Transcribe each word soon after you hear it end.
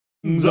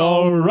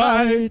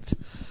alright.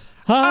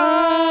 I'm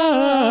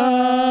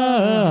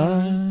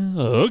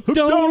hooked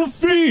on a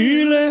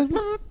feeling.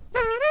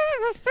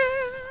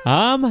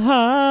 I'm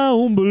high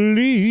on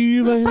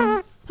believing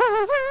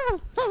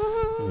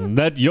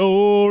that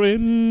you're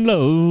in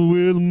love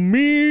with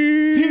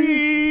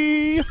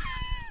me.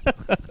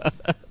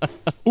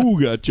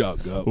 Ooga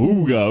chugga.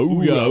 Ooga,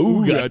 ooga,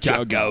 ooga,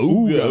 chugga,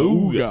 ooga,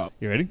 ooga.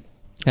 You ready?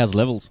 How's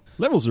levels?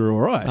 Levels are all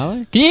right. Are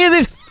they? Can you hear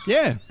this?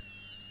 Yeah.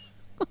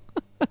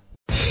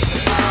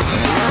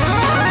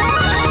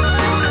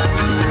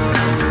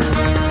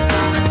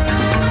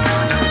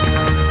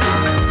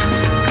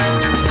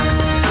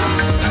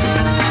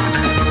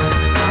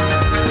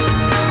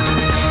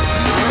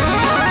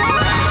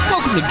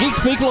 Welcome to Geek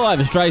Speak Live,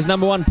 Australia's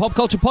 #1 pop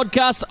culture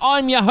podcast.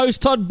 I'm your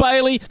host, Todd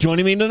Bailey.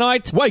 Joining me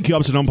tonight, Wake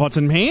up to non-pots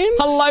and pans.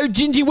 hello,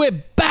 Gingy. We're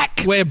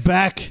back. We're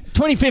back.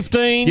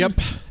 2015. Yep.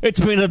 It's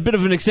been a bit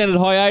of an extended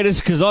hiatus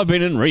because I've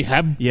been in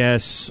rehab.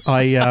 Yes,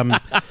 I,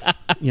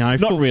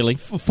 Not really.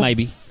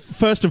 Maybe.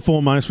 First and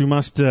foremost, we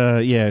must,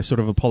 sort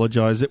of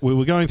apologise that we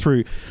were going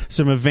through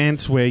some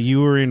events where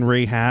you were in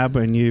rehab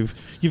and you've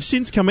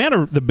since come out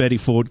of the Betty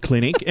Ford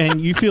Clinic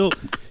and you feel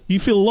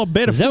a lot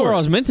better. Is that for where it. I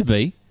was meant to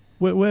be?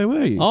 Where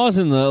were you? I was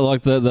in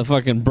the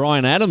fucking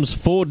Bryan Adams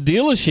Ford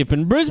dealership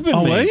in Brisbane.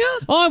 Oh, man. were you?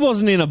 I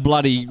wasn't in a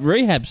bloody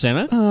rehab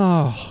centre.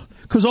 Oh,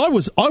 because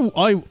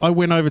I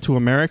went over to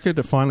America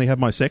to finally have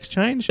my sex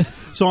changed,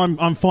 so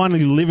I'm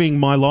finally living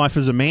my life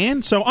as a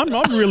man. So I'm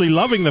really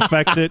loving the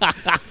fact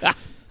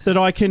that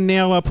I can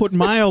now put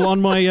male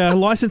on my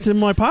license and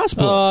my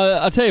passport.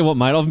 I tell you what,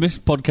 mate, I've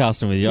missed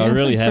podcasting with you. Yeah, I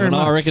really thanks have. very And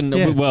I much. reckon,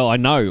 Yeah. well, I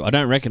know. I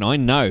don't reckon. I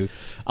know.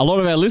 A lot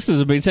of our listeners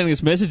have been sending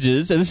us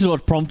messages, and this is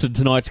what prompted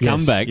tonight's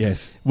comeback.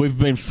 yes. We've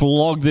been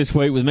flogged this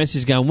week with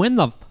messages going, when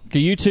the fuck are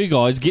you two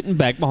guys getting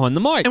back behind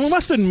the mics? And we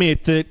must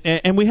admit that,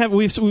 and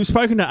we've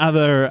spoken to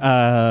other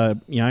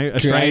Australian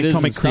Creators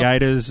comic and stuff.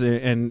 creators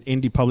and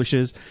indie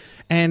publishers,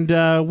 and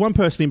one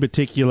person in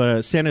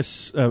particular sent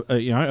us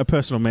a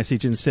personal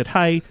message and said,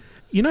 "Hey,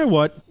 you know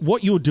what?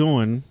 What you're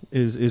doing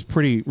is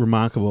pretty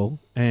remarkable,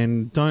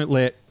 and don't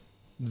let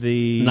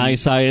the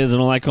naysayers and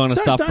all that kind of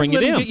stuff don't bring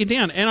let you them down. get you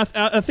down." And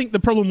I think the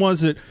problem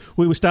was that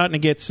we were starting to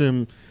get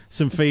some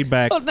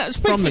feedback Oh, no,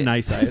 speak from for- the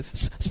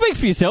naysayers. Speak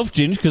for yourself,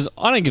 Ginge, because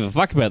I don't give a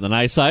fuck about the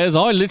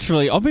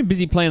naysayers. I've been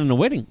busy planning a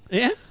wedding.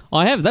 Yeah.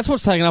 I have. That's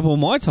what's taking up all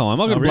my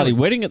time. I've got Oh, a bloody really?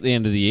 wedding at the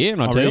end of the year,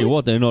 and I Oh, tell you really?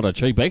 what, they're not a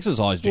cheap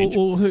exercise, Ginge.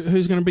 Well,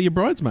 who's going to be your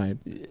bridesmaid?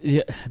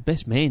 Yeah,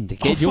 best man, Oh,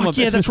 dickhead. You're my fuck,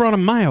 yeah, best that's right,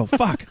 I'm male.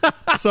 Fuck.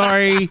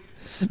 Sorry.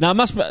 Now,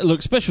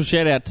 look, special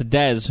shout out to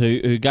Daz,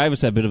 who gave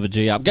us that bit of a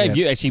G up. Gave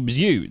you, actually, it was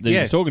you that he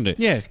was talking to.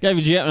 Yeah. Gave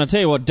a G up, and I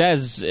tell you what,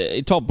 Daz,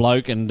 top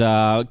bloke, and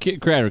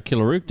creator of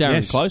Killaroo, Darren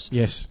Yes, Close.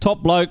 yes.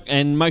 Top bloke,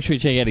 and make sure you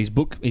check out his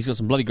book. He's got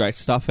some bloody great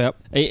stuff out.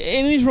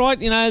 And he's right,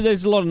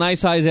 there's a lot of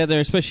naysayers out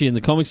there, especially in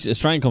the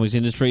Australian comics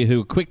industry,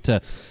 who are quick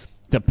to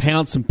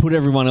pounce and put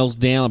everyone else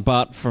down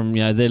apart from,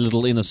 their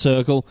little inner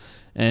circle.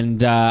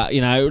 And,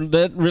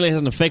 that really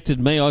hasn't affected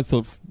me. I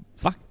thought,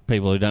 fuck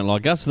people who don't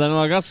like us. If they don't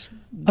like us,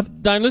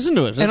 don't listen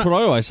to us. That's what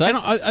I always say. And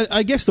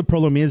I guess the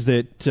problem is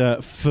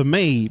that for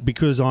me,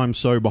 because I'm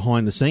so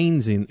behind the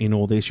scenes in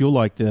all this, you're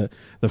like the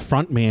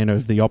front man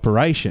of the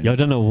operation. Yeah, I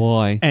don't know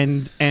why.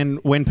 And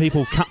when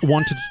people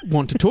want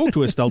to talk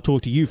to us, they'll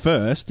talk to you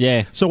first.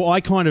 Yeah. So I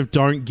kind of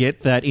don't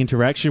get that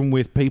interaction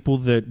with people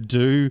that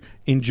do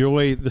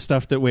enjoy the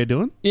stuff that we're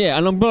doing. Yeah,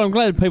 and I'm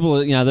glad people,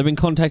 they've been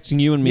contacting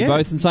you and me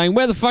both and saying,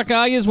 where the fuck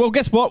are you? Well,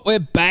 guess what? We're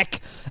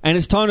back, and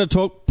it's time to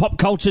talk pop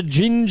culture,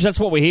 Ginge. That's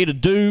what we're here to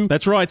do.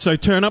 That's right. So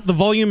turn up the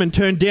volume and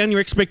turn down your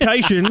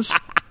expectations.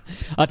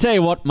 I tell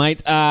you what, mate,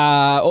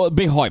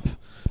 big hype.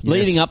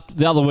 Leading up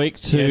the other week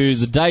to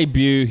the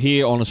debut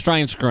here on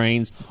Australian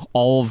screens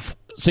of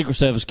Secret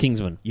Service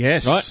Kingsman.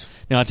 Yes. Right?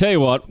 Now, I tell you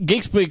what,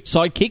 Geek Speak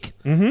sidekick,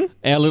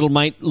 our little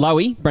mate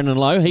Lowy, Brendan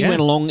Lowe, he went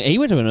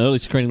to an early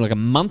screening like a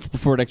month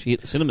before it actually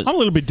hit the cinemas. I'm a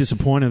little bit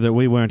disappointed that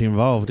we weren't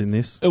involved in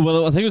this.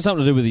 Well, I think it was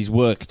something to do with his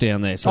work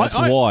down there, so that's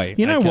why.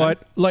 You know okay?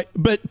 what?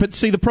 But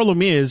see, the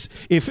problem is,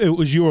 if it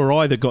was you or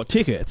I that got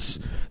tickets,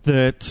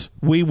 that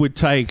we would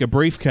take a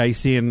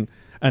briefcase in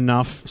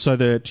enough so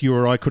that you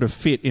or I could have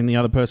fit in the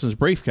other person's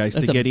briefcase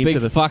That's to get a into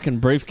big the. fucking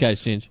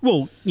briefcase, Ginge.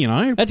 Well,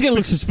 That's going to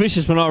look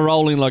suspicious when I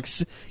roll in, like,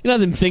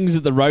 them things that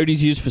the roadies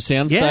use for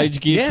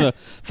soundstage gear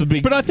for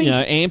big, But I think-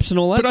 amps and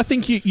all that. But I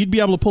think you'd be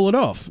able to pull it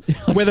off.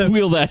 Whether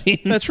wheel that in.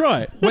 That's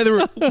right.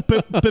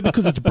 But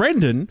because it's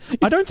Brendan,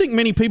 I don't think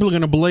many people are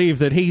going to believe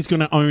that he's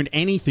going to own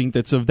anything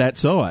that's of that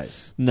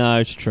size. No,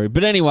 it's true.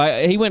 But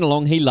anyway, he went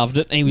along. He loved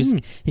it.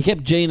 And he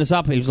kept G'ing us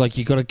up. He was like,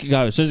 "You got to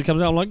go as soon as it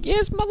comes out." I'm like,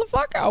 "Yes,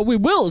 motherfucker, we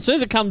will as soon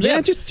as it comes Yeah,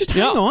 out." just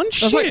hang on.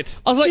 Shit.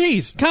 I was like,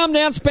 Jeez. "Calm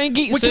down,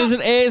 Spanky. As soon as it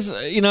airs,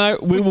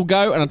 we will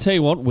go." And I tell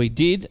you what, we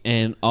did.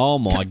 And oh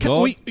my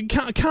god, We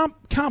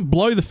can't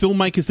blow the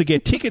filmmakers to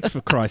get tickets,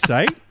 for Christ's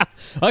sake. I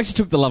actually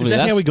took the lovely Is that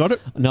lass. how we got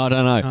it? No, I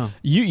don't know. Oh.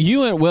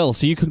 You went well,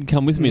 so you couldn't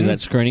come with me to that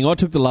screening. I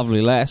took the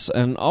lovely lass,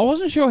 and I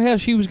wasn't sure how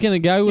she was going to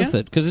go with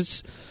it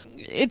because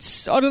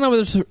I don't know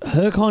whether it's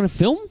her kind of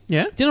film.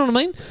 Yeah. Do you know what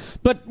I mean?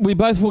 But we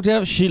both walked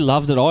out. She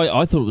loved it.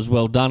 I thought it was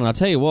well done. And I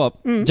tell you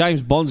what,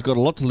 James Bond's got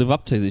a lot to live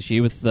up to this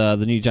year with the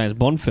new James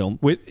Bond film.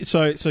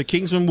 So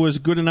Kingsman was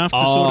good enough to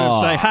sort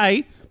of say,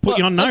 hey, put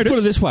you on notice. Let's put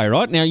it this way,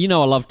 right? Now, you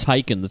know I love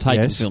Taken, the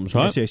Taken films,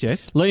 right?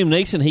 Yes. Liam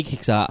Neeson, he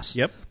kicks ass.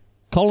 Yep.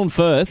 Colin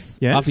Firth,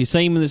 Yeah. after you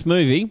see him in this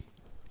movie,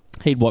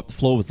 he'd wipe the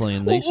floor with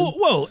Liam Neeson.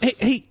 Well,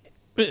 he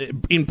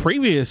in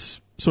previous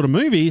sort of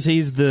movies,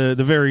 he's the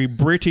very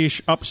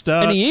British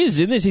upstart. And he is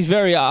in this. He's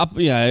very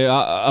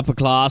upper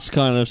class,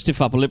 kind of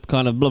stiff upper lip,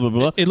 kind of blah blah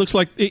blah. It looks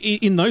like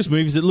in those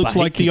movies, it looks But he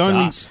like the kicks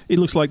only. ass. It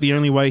looks like the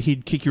only way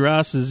he'd kick your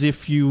ass is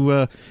if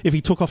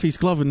he took off his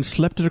glove and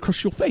slapped it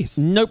across your face.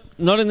 Nope,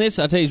 not in this.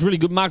 I tell you, he's really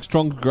good. Mark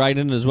Strong's great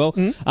in it as well.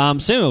 Mm-hmm.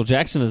 Samuel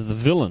Jackson as the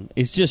villain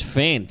is just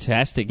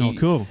fantastic. Oh,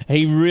 cool.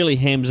 He really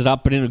hams it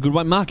up, but in a good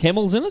way. Mark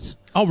Hamill's in it.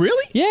 Oh,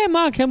 really? Yeah,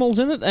 Mark Hamill's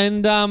in it,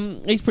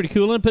 and he's pretty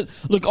cool in it. But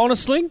look,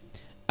 honestly.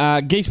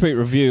 Geek Street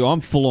Review,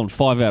 I'm full on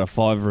 5 out of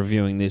 5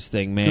 reviewing this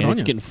thing, man.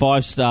 It's getting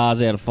 5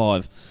 stars out of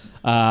 5.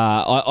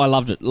 I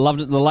loved it.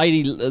 Loved it. The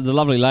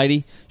lovely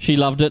lady, she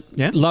loved it.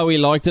 Yeah. Loie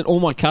liked it.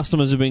 All my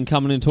customers have been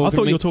coming and talking I to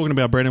thought me. you were talking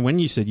about Brennan when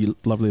you said you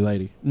lovely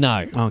lady.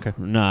 No. Oh, okay.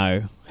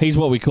 No. He's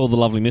what we call the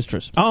lovely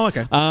mistress. Oh,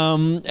 okay.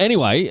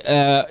 Anyway,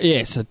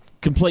 yes, a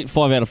complete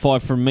 5 out of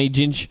 5 from me,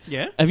 Ginge.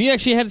 Yeah. Have you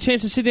actually had a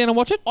chance to sit down and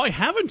watch it? I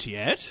haven't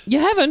yet. You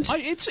haven't?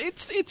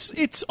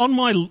 It's on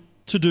my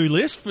to-do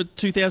list for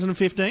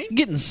 2015.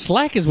 Getting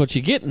slack is what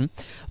you're getting.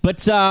 But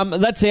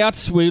that's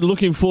out. We're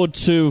looking forward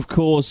to, of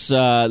course,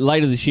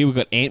 later this year. We've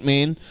got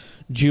Ant-Man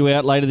due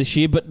out later this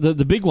year. But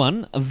the big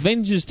one,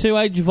 Avengers 2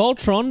 Age of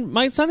Ultron,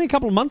 mate, it's only a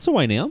couple of months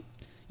away now.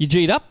 You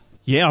G'd up?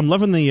 Yeah, I'm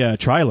loving the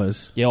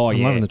trailers. Yeah, I'm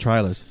loving the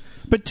trailers.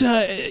 But,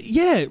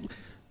 yeah.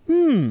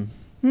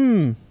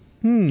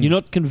 You're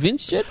not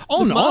convinced yet?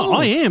 Oh, no,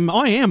 I am.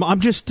 I'm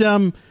just...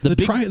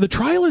 the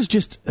trailer's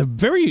just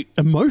very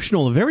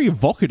emotional and very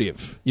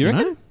evocative. You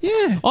reckon?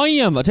 Yeah.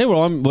 I tell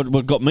you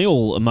what got me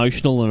all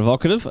emotional and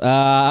evocative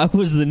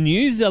was the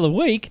news the other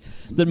week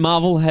that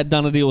Marvel had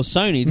done a deal with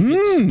Sony to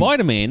get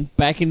Spider-Man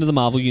back into the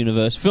Marvel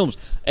Universe films,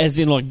 as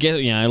in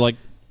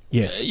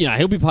Yes.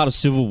 He'll be part of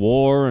Civil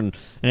War and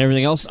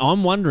everything else.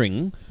 I'm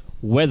wondering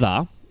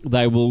whether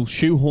they will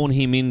shoehorn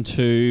him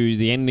into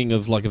the ending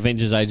of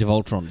Avengers Age of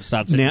Ultron to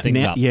start setting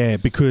things up. Yeah,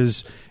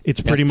 because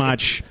it's pretty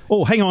much,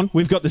 oh, hang on,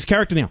 we've got this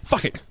character now.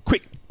 Fuck it.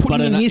 Quick, put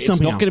him in here somehow.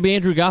 It's not going to be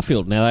Andrew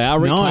Garfield. Now, they are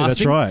recasting. No,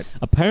 that's right.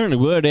 Apparently,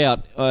 word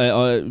out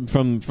from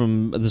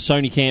the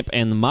Sony camp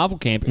and the Marvel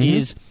camp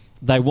is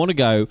they want to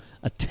go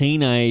a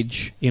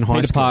teenage in high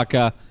Peter school.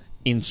 Parker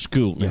in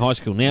school, in high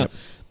school. Now,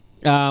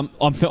 I'm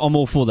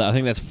all for that. I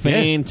think that's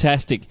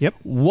fantastic. Yep.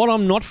 What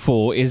I'm not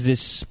for is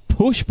this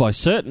push by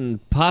certain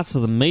parts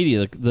of the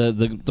media,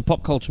 the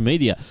pop culture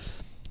media,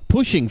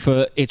 pushing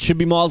for it should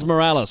be Miles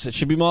Morales. It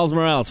should be Miles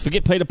Morales.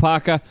 Forget Peter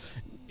Parker.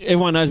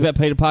 Everyone knows about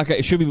Peter Parker.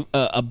 It should be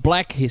a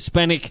black,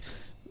 Hispanic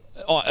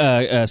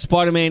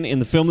Spider-Man in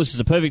the film. This is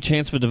a perfect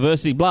chance for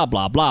diversity. Blah,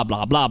 blah, blah,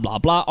 blah, blah, blah,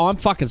 blah. I'm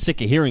fucking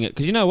sick of hearing it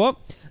because you know what?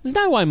 There's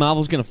no way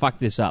Marvel's going to fuck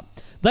this up.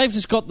 They've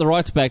just got the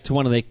rights back to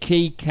one of their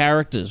key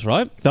characters,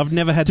 right? They've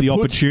never had the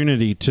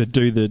opportunity to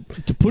do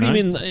put him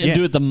in and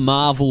do it the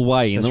Marvel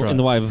way, in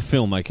the way of a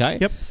film, okay?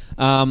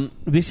 Yep.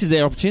 This is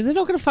their opportunity. They're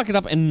not going to fuck it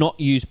up and not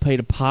use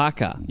Peter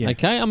Parker,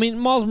 okay? I mean,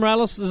 Miles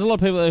Morales, there's a lot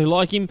of people who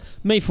like him.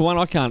 Me, for one,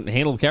 I can't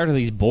handle the character.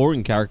 He's a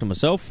boring character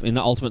myself in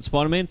the Ultimate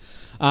Spider-Man.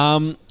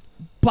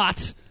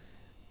 But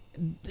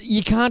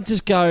you can't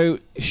just go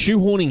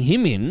shoehorning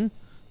him in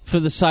for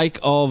the sake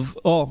of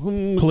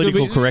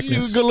political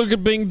correctness. We've got to look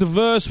at being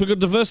diverse. We've got to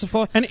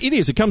diversify. And it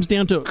is. It comes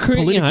down to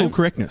political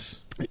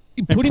correctness.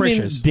 You put him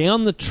in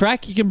down the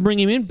track, you can bring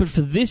him in. But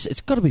for this,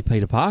 it's got to be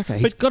Peter Parker.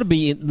 He's got to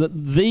be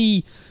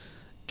the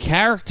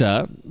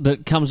character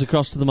that comes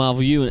across to the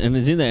Marvel U and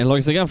is in there. And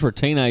if they're going for a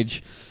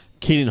teenage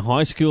kid in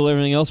high school,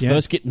 everything else,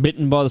 first getting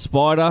bitten by the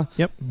spider,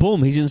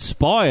 boom, he's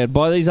inspired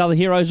by these other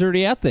heroes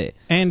already out there.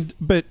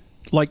 But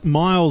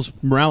Miles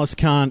Morales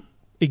can't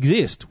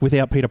exist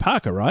without Peter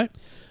Parker, right?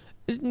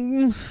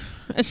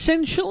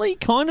 Essentially,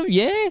 kind of,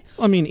 yeah.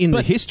 I mean, in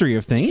the history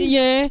of things.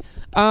 Yeah,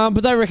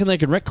 but they reckon they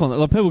can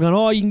retcon it. People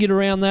going, you can get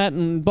around that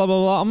and blah, blah,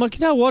 blah. I'm like,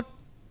 you know what?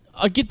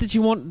 I get that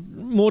you want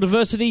more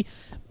diversity.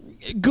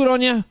 Good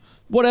on you,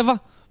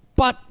 whatever.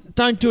 But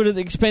don't do it at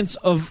the expense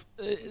of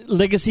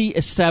legacy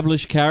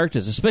established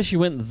characters, especially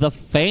when the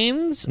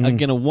fans are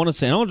going to want to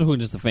see. I'm not talking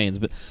just the fans,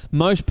 but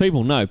most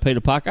people know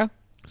Peter Parker,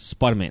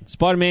 Spider-Man.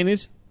 Spider-Man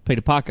is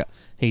Peter Parker.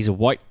 He's a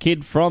white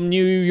kid from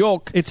New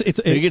York who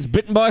gets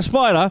bitten by a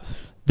spider.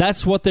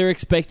 That's what they're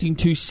expecting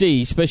to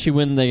see, especially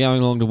when they're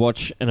going along to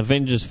watch an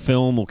Avengers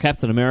film or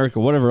Captain America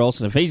or whatever else.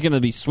 And if he's going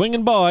to be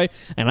swinging by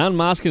and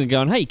unmasking and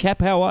going, "Hey,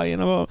 Cap, how are you?"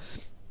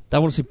 They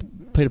want to see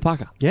Peter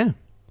Parker. Yeah.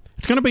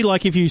 It's going to be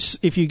like if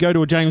you go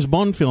to a James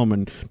Bond film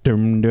and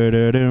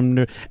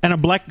a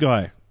black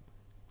guy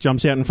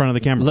jumps out in front of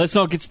the camera. Let's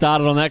not get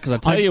started on that because I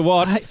tell you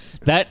what,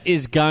 that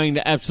is going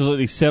to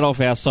absolutely set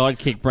off our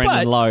sidekick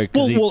Brendan Lowe.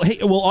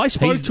 I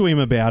spoke to him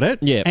about it,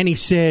 and he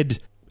said,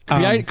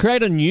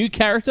 create a new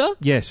character.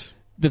 Yes.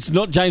 that's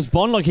not James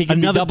Bond. Like he can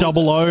Another be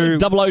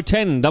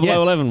 0010,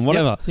 0011,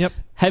 whatever. Yep.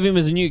 Have him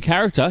as a new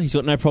character. He's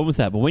got no problem with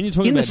that. But when you're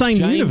talking In about the same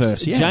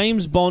universe, yeah.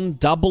 James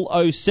Bond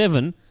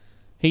 007,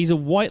 he's a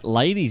white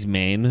ladies'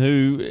 man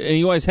who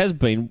he always has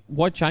been.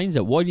 Why change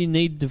that? Why do you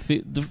need to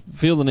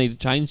feel the need to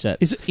change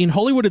that? In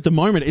Hollywood at the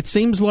moment, it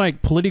seems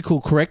like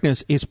political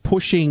correctness is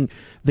pushing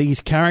these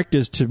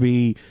characters to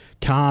be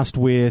cast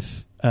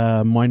with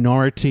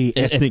minority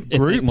ethnic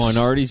groups. Ethnic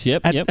minorities,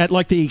 yep. At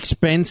like the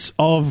expense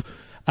of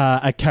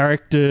a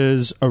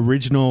character's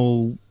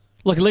original...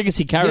 Like a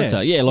legacy character,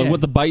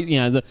 what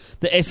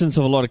the essence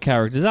of a lot of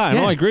characters are. And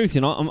I agree with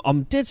you.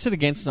 I'm dead set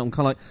against it. I'm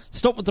kind of like,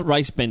 stop with the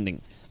race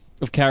bending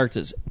of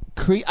characters.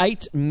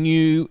 Create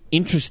new,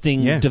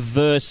 interesting,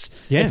 diverse,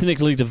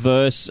 ethnically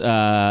diverse,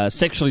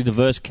 sexually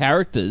diverse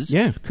characters.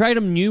 Yeah. Create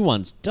them new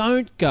ones.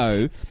 Don't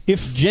go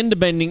gender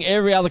bending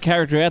every other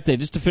character out there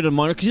just to fit a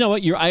minor. Because you know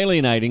what? You're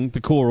alienating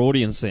the core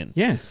audience then.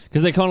 Yeah.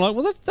 Because they're kind of like,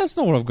 well, that's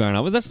not what I've grown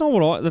up with. That's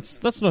not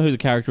that's not who the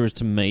character is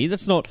to me.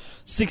 That's not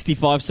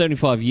 65,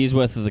 75 years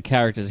worth of the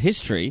character's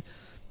history.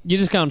 You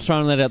just go and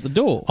throw that out the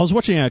door. I was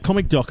watching a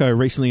comic doco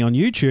recently on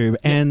YouTube,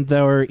 and they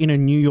were in a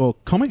New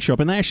York comic shop,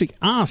 and they actually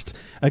asked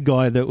a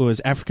guy that was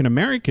African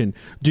American,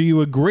 "Do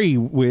you agree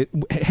with?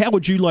 How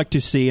would you like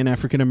to see an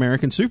African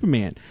American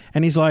Superman?"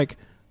 And he's like,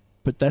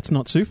 "But that's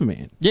not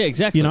Superman." Yeah,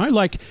 exactly. You know,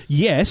 like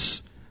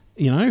yes,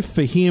 you know,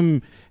 for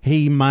him,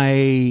 he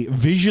may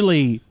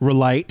visually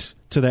relate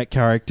to that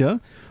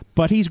character,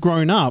 but he's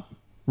grown up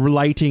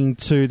relating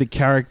to the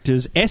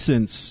character's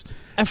essence.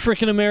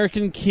 African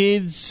American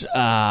kids,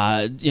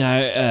 Asian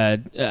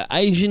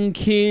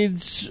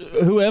kids,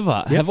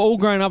 whoever, have all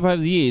grown up over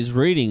the years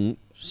reading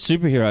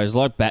superheroes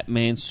like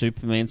Batman,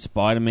 Superman,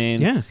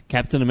 Spider-Man,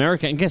 Captain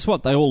America, and guess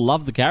what? They all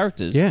love the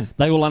characters. Yeah.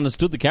 They all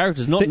understood the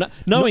characters,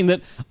 knowing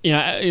that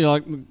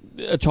like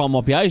a child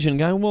might be Asian,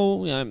 going,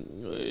 well,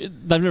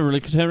 they've never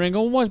really turned around and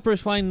gone, why is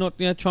Bruce Wayne not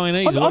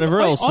Chinese or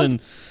whatever else? They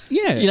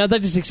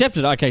just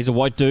accepted, okay, he's a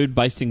white dude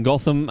based in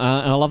Gotham,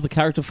 and I love the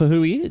character for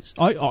who he is.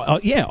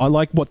 I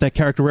like what that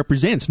character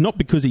represents, not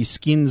because his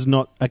skin's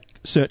not a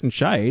certain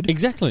shade.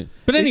 Exactly.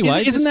 But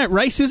anyway, isn't that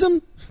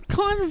racism?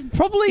 Kind of,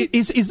 probably.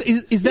 Is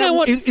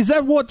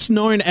that what's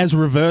known as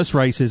reverse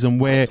racism,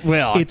 where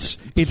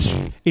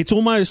it's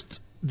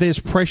almost there's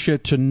pressure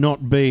to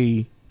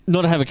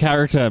not have a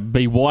character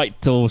be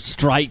white or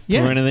straight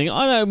or anything.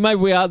 I don't know,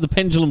 maybe the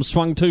pendulum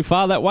swung too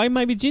far that way.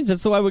 Maybe, Gins,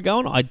 that's the way we're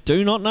going. I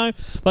do not know.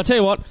 But I tell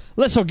you what,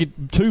 let's not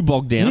get too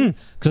bogged down,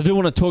 because I do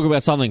want to talk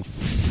about something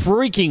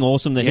freaking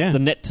awesome that hit the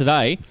net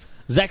today.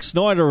 Zack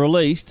Snyder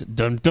released,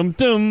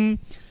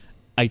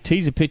 a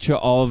teaser picture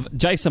of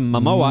Jason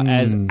Momoa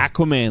as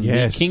Aquaman,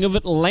 the King of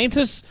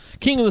Atlantis,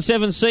 King of the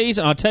Seven Seas.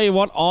 And I tell you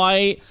what,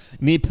 I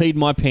near peed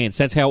my pants.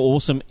 That's how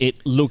awesome it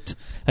looked.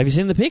 Have you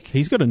seen the pic?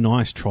 He's got a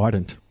nice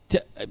trident.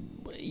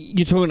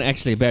 You're talking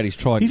actually about his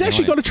trident. He's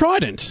actually got a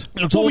trident.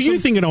 What were you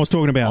thinking I was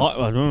talking about?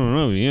 I don't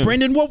know. Yeah.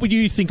 Brendan, what would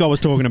you think I was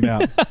talking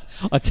about?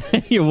 I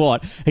tell you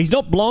what, he's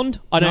not blonde.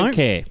 I don't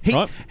care.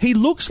 He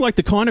looks like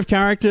the kind of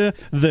character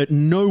that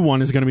no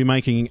one is going to be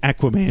making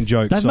Aquaman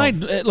jokes. They've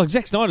made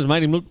Zack Snyder's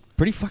made him look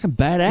pretty fucking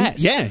badass.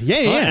 Yeah.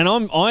 And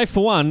I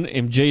for one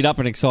am G'd up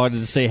and excited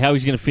to see how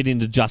he's going to fit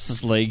into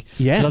Justice League.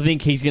 Yeah, I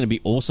think he's going to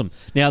be awesome.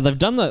 Now they've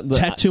done the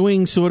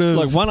tattooing sort of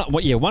like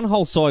one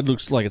whole side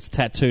looks like it's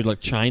tattooed like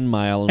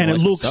chainmail, and it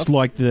looks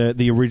like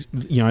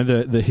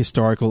the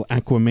historical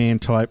Aquaman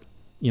type.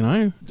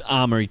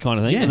 Armory kind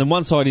of thing. And then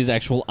one side is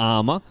actual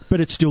armour. But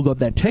it's still got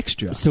that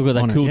texture. It's still got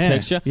that cool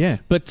texture. Yeah.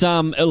 But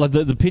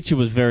the picture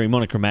was very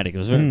monochromatic. It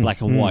was very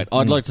black and white.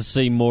 I'd like to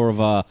see more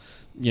of a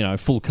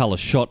full colour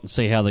shot and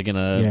see how they're going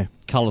to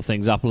colour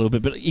things up a little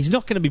bit. But he's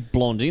not going to be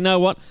blonde. You know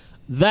what?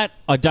 That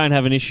I don't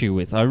have an issue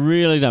with. I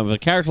really don't. With a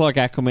character like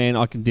Aquaman,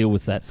 I can deal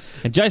with that.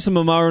 And Jason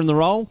Momoa in the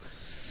role,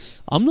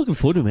 I'm looking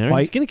forward to him, Aaron.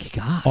 He's going to kick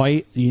ass.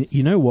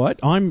 You know what?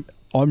 I'm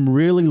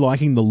really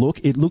liking the look.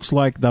 It looks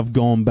like they've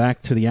gone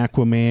back to the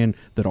Aquaman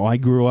that I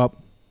grew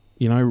up,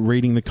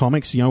 reading the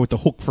comics, with the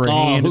hook for a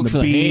hand and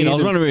the beard. I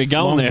was wondering where you're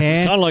going there.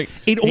 Hair. It's kind of like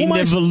he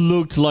never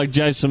looked like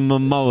Jason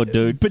Momoa,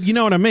 dude. But you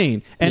know what I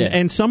mean.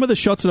 And some of the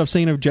shots that I've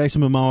seen of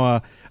Jason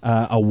Momoa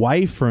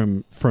away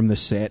from the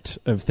set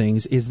of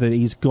things is that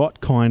he's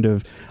got kind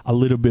of a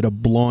little bit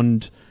of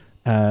blonde.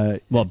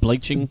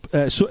 Bleaching?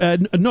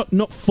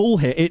 Not full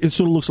hair. It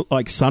sort of looks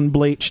like sun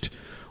bleached.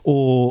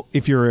 Or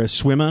if you're a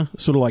swimmer,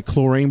 sort of like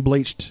chlorine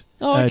bleached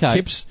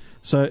tips.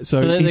 So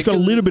he's got a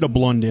little bit of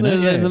blonde in it.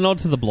 There's a nod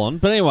to the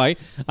blonde. But anyway,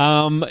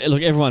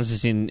 look, everyone's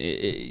just in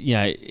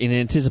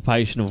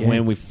anticipation of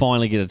when we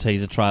finally get a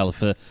teaser trailer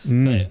for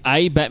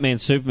A, Batman,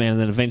 Superman,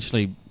 and then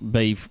eventually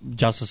B,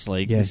 Justice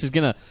League. Yeah. This is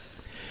going to...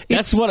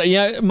 That's what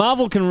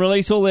Marvel can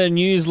release all their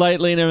news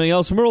lately and everything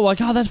else, and we're all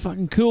like, "Oh, that's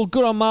fucking cool,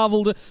 good on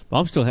Marvel." But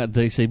I'm still a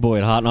DC boy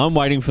at heart, and I'm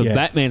waiting for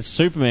Batman,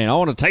 Superman. I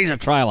want a teaser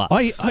trailer.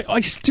 I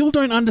still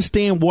don't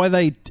understand why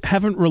they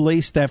haven't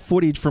released that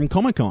footage from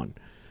Comic-Con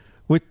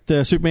with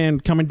Superman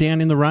coming down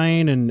in the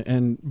rain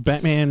and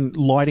Batman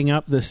lighting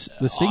up the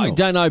signal. I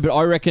don't know, but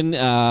I reckon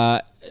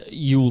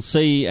you'll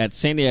see at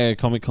San Diego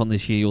Comic-Con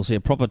this year, you'll see a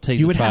proper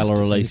teaser trailer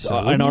released,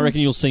 and I reckon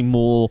you'll see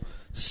more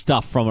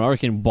stuff from it. I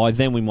reckon by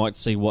then we might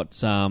see what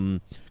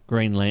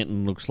Green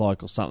Lantern looks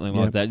like or something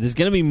like that. There's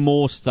going to be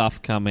more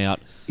stuff come out.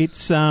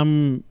 It's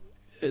the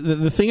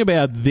thing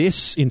about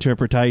this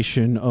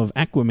interpretation of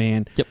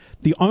Aquaman,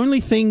 the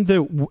only thing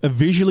that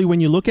visually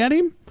when you look at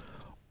him,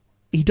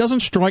 he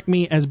doesn't strike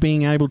me as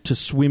being able to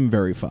swim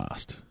very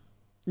fast.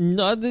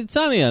 No, it's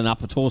only an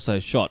upper torso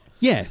shot.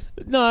 Yeah.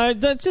 No,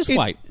 just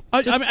wait.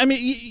 I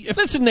mean,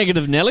 that's a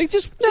negative, Nelly.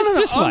 Just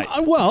wait.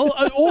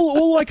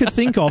 All I could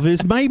think of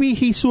is maybe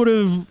he sort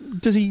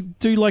of does he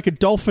do like a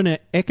dolphin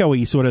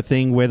echoey sort of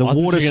thing where the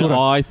water sort of.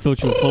 I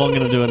thought you were full on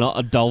going to do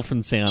a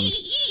dolphin sound.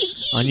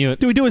 I knew it.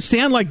 Do we do a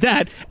sound like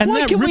that? And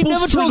why that can we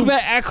never talk the...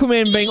 about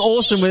Aquaman being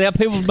awesome without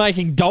people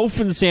making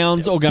dolphin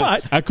sounds or going,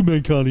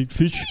 Aquaman can't eat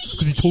fish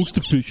because he talks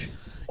to fish?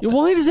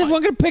 Why does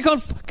everyone going to pick on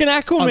fucking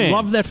Aquaman? I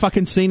love that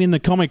fucking scene in the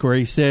comic where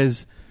he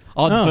says...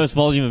 the first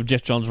volume of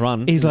Jeff Johns'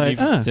 run. He's like,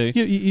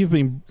 you've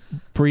been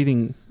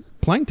breathing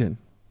plankton.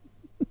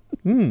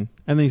 And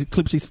then he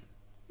clips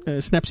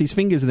snaps his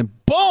fingers and then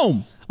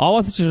boom! Oh,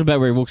 I thought it was about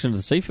where he walks into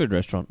the seafood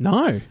restaurant.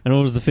 No. And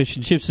orders the fish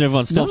and chips and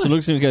everyone stops and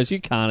looks at him and goes,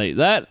 you can't eat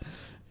that.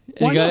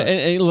 Why not?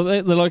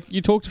 And they're like,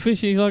 you talk to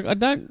fish? And he's like, I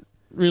don't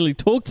really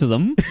talk to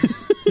them.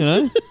 You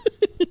know?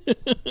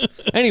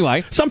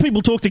 Anyway. Some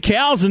people talk to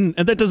cows and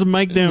that doesn't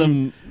make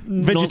them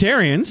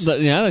vegetarians.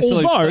 They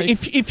still although,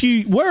 if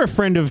you were a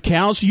friend of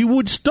cows, you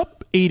would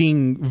stop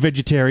eating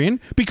vegetarian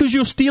because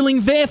you're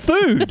stealing their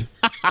food.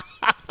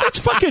 That's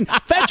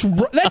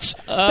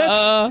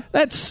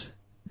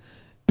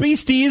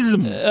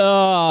beastism.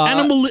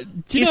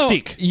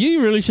 Animalistic.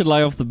 You really should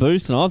lay off the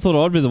booze tonight. I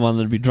thought I'd be the one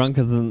that'd be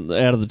drunker than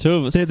out of the two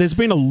of us. There's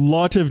been a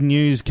lot of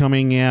news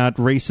coming out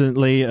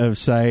recently of,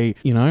 say,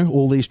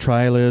 all these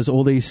trailers,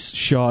 all these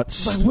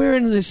shots. But we're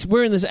in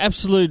this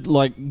absolute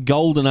like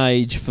golden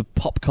age for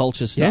pop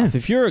culture stuff. Yeah.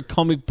 If you're a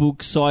comic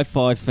book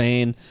sci-fi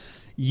fan,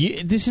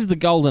 this is the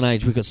golden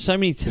age. We've got so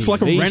many TV it's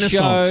like a renaissance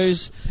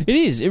shows. It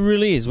is. It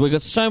really is. We've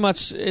got so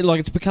much.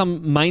 Like it's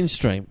become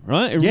mainstream,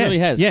 right? It really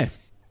has. Yeah.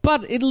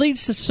 But it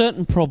leads to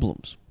certain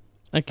problems,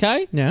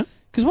 okay? Yeah.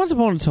 Because once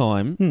upon a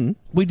time,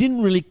 we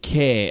didn't really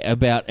care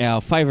about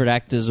our favourite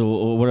actors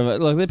or whatever,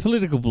 like their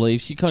political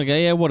beliefs. You kind of go,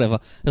 yeah, whatever.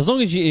 As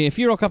long as if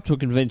you rock up to a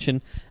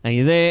convention and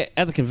you're there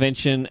at the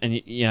convention and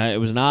it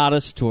was an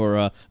artist or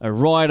a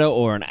writer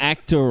or an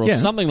actor or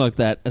something like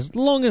that, as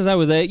long as they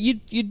were there, you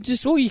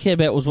just all you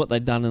cared about was what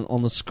they'd done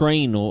on the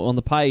screen or on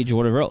the page or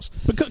whatever else.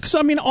 Because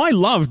I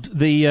loved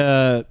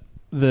the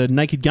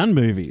Naked Gun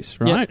movies,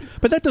 right? Yep.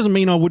 But that doesn't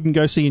mean I wouldn't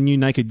go see a new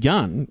Naked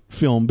Gun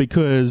film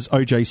because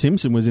O.J.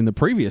 Simpson was in the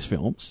previous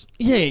films.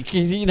 Yeah,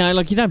 you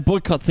don't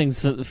boycott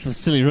things for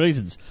silly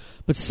reasons.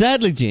 But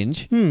sadly,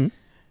 Ginge,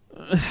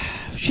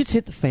 shit's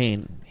hit the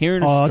fan here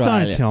in Australia.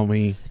 Oh, don't tell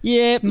me.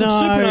 Yeah, no.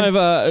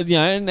 Supernova,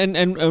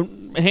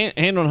 and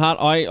hand on heart,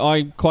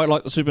 I quite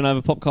like the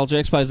Supernova Pop Culture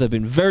Expos. They've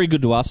been very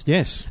good to us.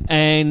 Yes.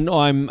 And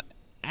I'm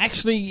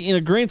actually in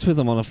agreement with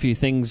them on a few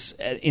things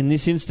in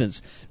this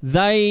instance.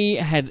 They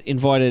had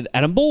invited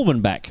Adam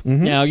Baldwin back.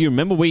 Mm-hmm. Now, you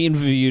remember we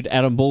interviewed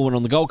Adam Baldwin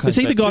on the Gold Coast.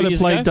 Is he the guy that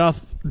played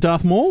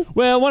Darth Maul?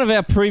 Well, one of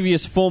our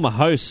previous former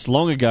hosts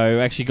long ago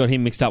actually got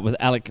him mixed up with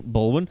Alec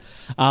Baldwin.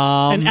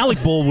 And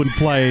Alec Baldwin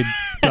played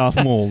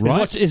Darth Maul,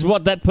 right? Is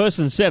what that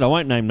person said. I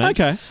won't name names.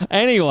 Okay.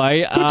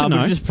 Anyway, good to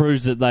know. It just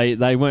proves that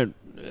they weren't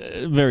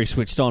very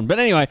switched on. But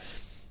anyway,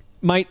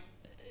 mate,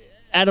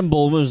 Adam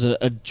Baldwin was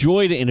a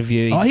joy to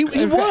interview. Oh, he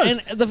was.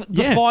 And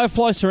the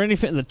Firefly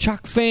Serenity and the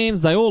Chuck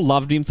fans, they all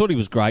loved him, thought he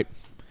was great.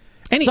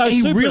 And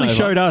he really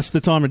showed us the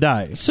time of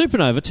day.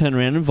 Supernova turned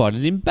around and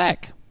invited him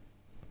back.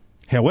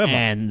 However.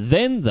 And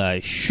then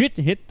the shit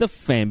hit the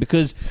fan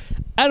because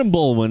Adam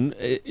Baldwin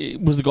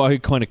was the guy who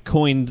kind of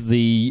coined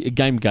the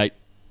Gamergate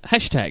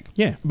hashtag.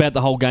 Yeah. About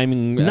the whole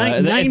gaming...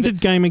 named it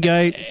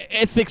Gamergate.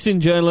 Ethics in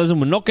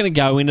journalism. We're not going to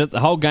go in it. The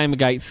whole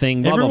Gamergate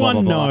thing. Blah, Everyone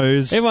blah, blah, blah, blah.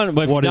 knows. Everyone,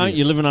 well, if you don't,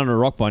 you're living under a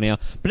rock by now.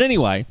 But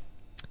anyway,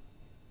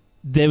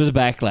 there was a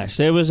backlash.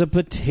 There was a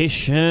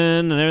petition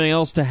and everything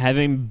else to have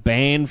him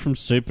banned from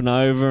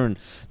Supernova. And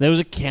there was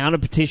a counter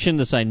petition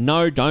to say,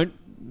 no, don't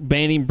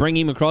ban him, bring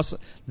him across.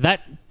 That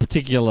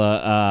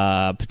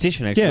particular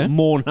petition actually had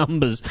more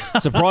numbers,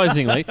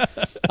 surprisingly.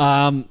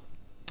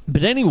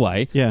 But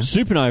anyway,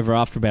 Supernova,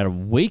 after about a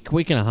week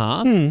and a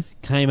half,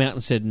 came out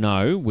and said,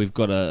 no, we've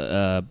got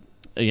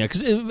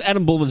because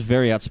Adam Baldwin's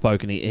very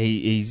outspoken.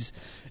 He's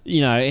he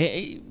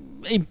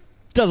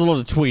does a lot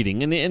of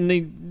tweeting, and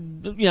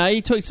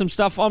he tweets some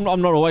stuff. I'm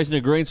not always in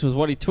agreement with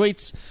what he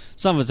tweets.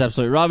 Some of it's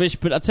absolute rubbish,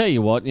 but I tell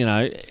you what,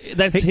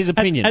 that's his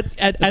opinion.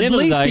 At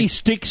least he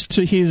sticks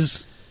to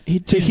his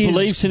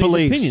beliefs and his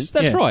opinions.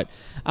 That's Yeah. right.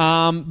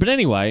 But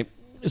anyway,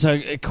 so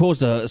it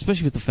caused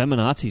especially with the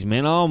feminazis,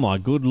 man. Oh my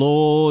good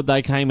lord,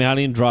 they came out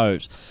in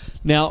droves.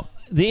 Now,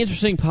 the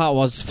interesting part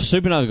was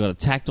Supernova got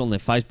attacked on their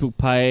Facebook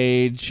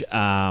page.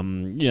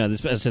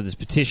 As I said, this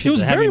petition. It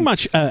was very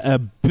much a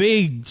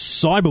big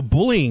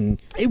cyberbullying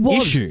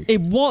issue.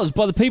 It was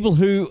by the people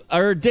who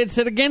are dead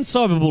set against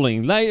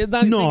cyberbullying.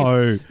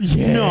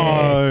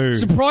 No.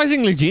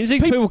 Surprisingly,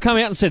 Ginge, people come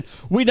out and said,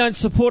 we don't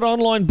support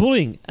online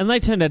bullying. And they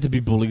turned out to be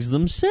bullies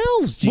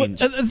themselves, Ginge.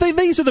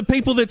 These are the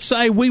people that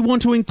say we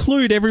want to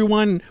include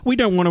everyone. We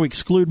don't want to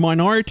exclude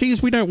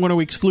minorities. We don't want to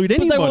exclude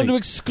anybody. But they want to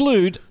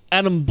exclude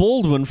Adam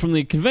Baldwin from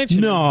the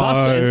convention. No.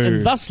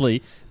 And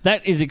thusly,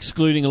 that is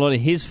excluding a lot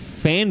of his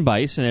fan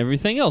base and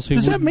everything else.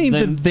 Does that mean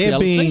that they're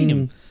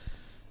being...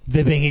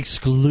 They're being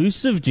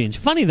exclusive, Ginge.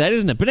 Funny that,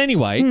 isn't it? But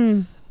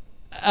anyway,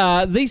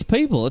 these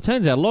people, it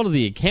turns out a lot of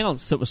the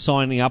accounts that were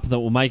signing up, that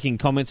were making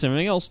comments and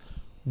everything else,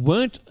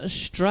 weren't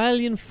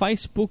Australian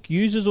Facebook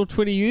users or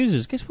Twitter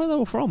users. Guess where they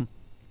were from?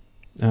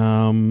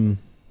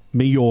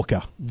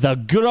 Mallorca. The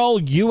good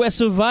old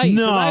US of A.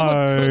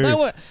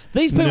 No.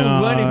 These people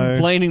weren't even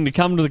planning to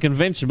come to the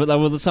convention, but they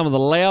were some of the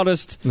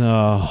loudest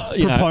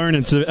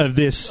proponents of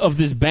this. Of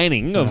this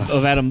banning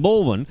of Adam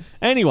Baldwin.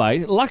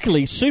 Anyway,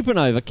 luckily,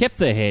 Supernova kept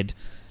their head,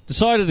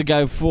 decided to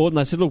go forward, and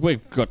they said, look,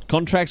 we've got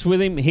contracts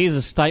with him. Here's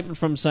a statement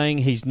from saying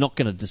he's not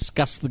going to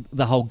discuss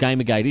the whole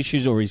Gamergate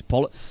issues or his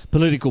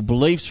political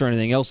beliefs or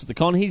anything else at the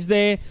con. He's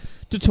there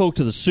to talk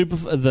to the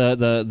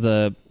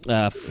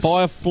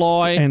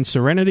Firefly and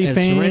Serenity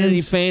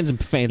fans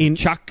and fans of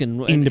Chuck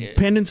and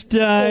Independence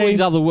Day, all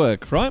these other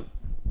work, right?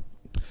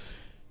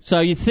 So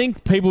you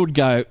think people would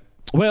go,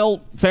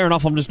 well, fair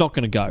enough, I'm just not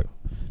going to go.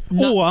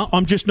 Or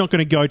I'm just not going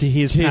to go to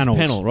his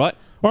panel, right?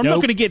 Or I'm not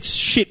going to get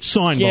shit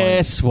signed by him.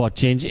 Guess what,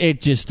 Ginge?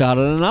 It just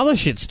started another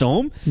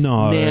shitstorm.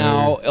 No.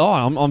 Now,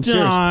 I'm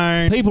serious.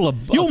 No. People are...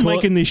 You're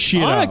making this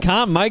shit up. I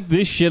can't make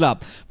this shit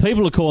up.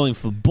 People are calling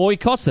for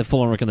boycotts. They're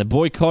full on reckon they're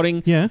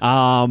boycotting. Yeah.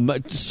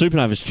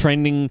 Supernova's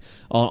trending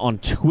on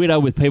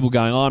Twitter with people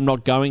going, I'm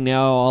not going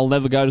now. I'll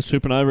never go to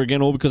Supernova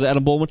again, all because of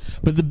Adam Baldwin.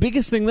 But the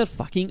biggest thing that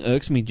fucking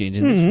irks me, Ginge,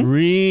 and this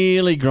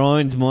really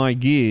grinds my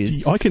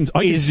gears... I can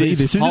see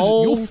this.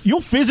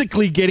 You're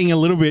physically getting a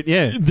little bit,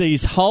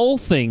 This whole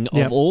thing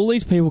of all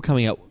these people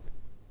coming out,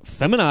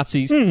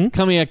 feminazis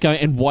coming out going,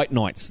 and white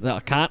knights. I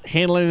can't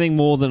handle anything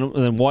more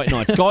than white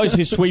knights. Guys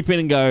who sweep in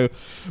and go,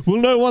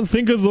 will no one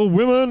think of the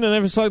women?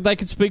 And it's like they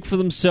could speak for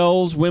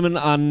themselves. Women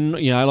are,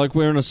 like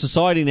we're in a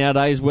society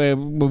nowadays where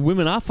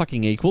women are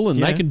fucking equal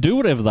and they can do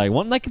whatever they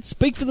want and they can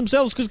speak for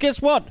themselves because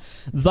guess what?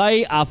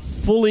 They are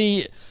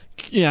fully...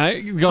 got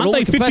Aren't all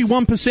they the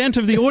 51%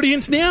 of the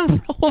audience now?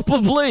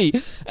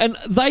 Probably. And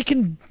they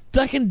can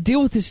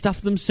deal with this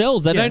stuff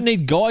themselves. They don't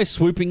need guys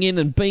swooping in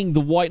and being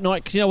the white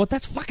knight, because you know what?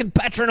 That's fucking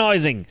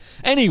patronising.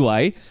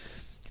 Anyway,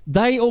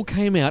 they all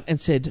came out and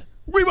said,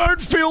 we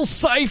won't feel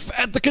safe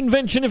at the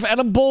convention if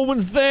Adam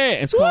Baldwin's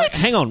there. It's What?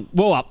 hang on.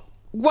 Whoa up.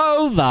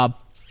 Whoa the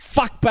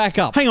fuck back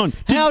up. Hang on.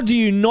 How do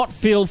you not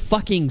feel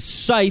fucking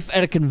safe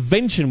at a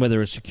convention where there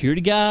are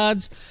security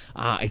guards?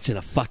 It's in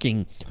a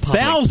fucking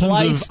thousands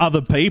place. of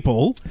other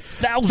people.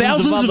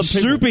 Thousands of other people.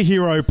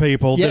 Superhero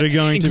people that are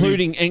going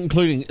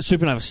including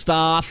Supernova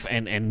staff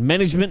and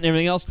management and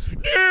everything else.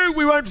 No,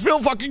 we won't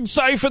feel fucking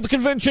safe at the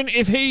convention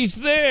if he's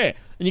there.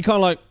 And you're kind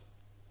of like,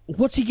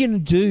 what's he going to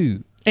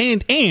do?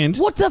 And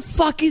what the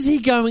fuck is he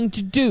going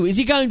to do? Is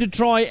he going to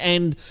try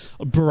and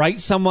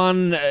berate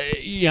someone?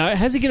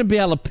 How's he going to be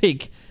able to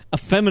pick a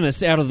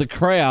feminist out of the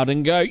crowd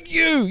and go,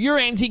 you're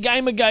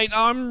anti-Gamergate,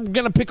 I'm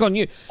going to pick on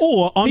you?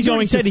 Or I'm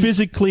going to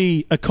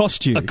physically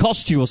accost you.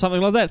 Accost you or something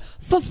like that.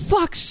 For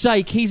fuck's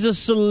sake, he's a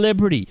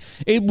celebrity.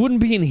 It wouldn't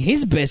be in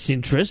his best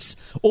interests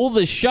or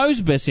the show's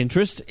best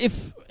interest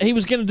if he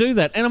was going to do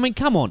that. And I mean,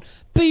 come on,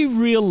 be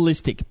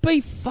realistic. Be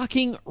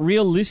fucking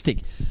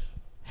realistic.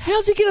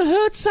 How's he going to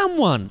hurt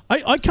someone?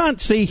 I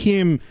can't see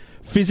him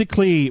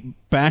physically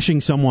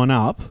bashing someone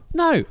up.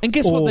 No. And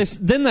guess what?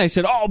 Then they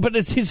said, but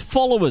it's his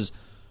followers.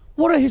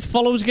 What are his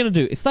followers going to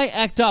do? If they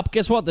act up,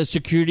 guess what? There's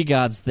security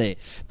guards there.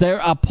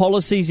 There are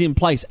policies in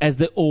place, as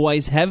there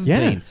always have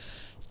been.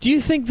 Do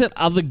you think that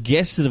other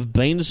guests that have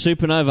been to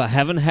Supernova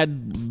haven't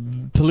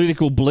had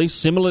political beliefs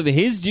similar to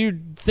his? Do you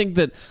think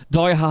that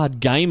diehard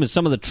gamers,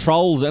 some of the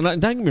trolls, and don't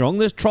get me wrong,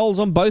 there's trolls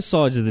on both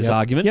sides of this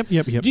argument.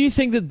 Yep. Do you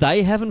think that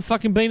they haven't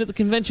fucking been at the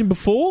convention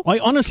before? I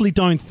honestly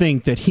don't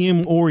think that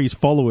him or his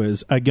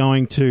followers are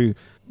going to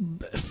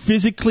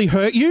physically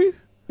hurt you.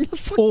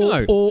 Fuck no.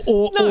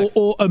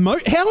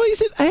 How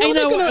is it? How are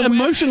they going to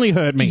emotionally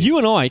hurt me? You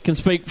and I can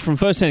speak from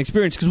first-hand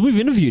experience because we've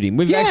interviewed him.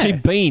 We've actually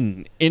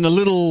been in a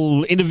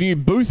little interview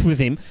booth with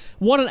him.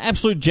 What an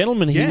absolute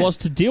gentleman he was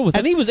to deal with,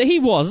 and he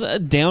was a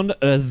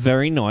down-to-earth,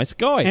 very nice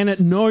guy. And at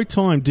no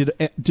time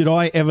did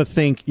I ever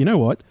think, you know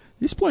what,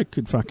 this bloke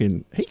could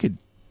fucking he could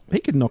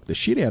knock the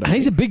shit out of me. And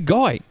he's a big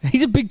guy.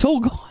 He's a big, tall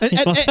guy.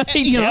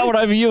 He towered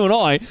over you and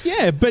I.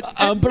 Yeah, but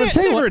I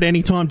tell you what, at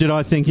any time did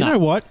I think, you know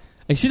what?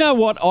 And you know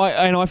what?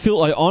 I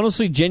feel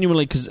honestly,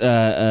 genuinely, because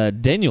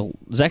Daniel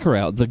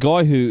Zachariah, the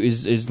guy who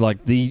is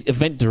like the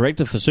event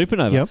director for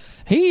Supernova, Yep.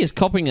 he is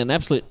copying an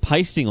absolute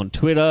pasting on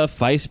Twitter,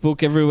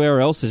 Facebook, everywhere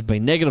else. There's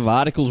been negative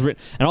articles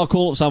written, and I'll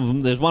call up some of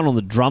them. There's one on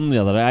The Drum the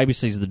other day,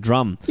 ABC's The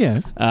Drum,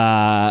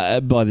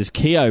 by this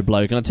Keogh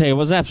bloke, and I tell you, it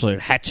was an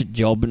absolute hatchet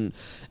job, and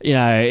you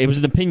know, it was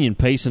an opinion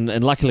piece,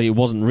 and luckily it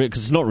wasn't real,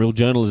 because it's not real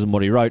journalism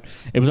what he wrote.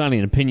 It was only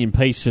an opinion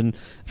piece, and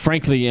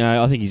frankly, you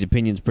know, I think his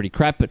opinion's pretty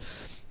crap, but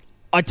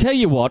I tell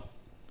you what,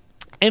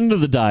 end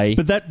of the day...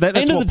 But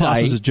that's what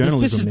passes as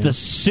journalism. This is the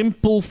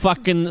simple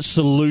fucking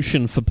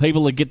solution for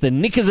people that get their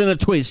knickers in a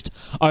twist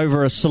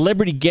over a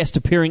celebrity guest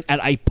appearing at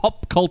a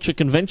pop culture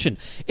convention.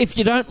 If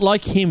you don't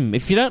like him,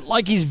 if you don't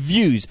like his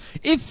views,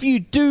 if you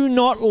do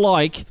not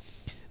like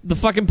the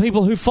fucking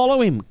people who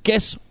follow him,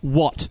 guess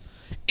what?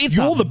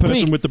 You're the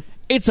person with the...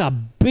 It's a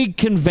big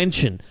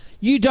convention.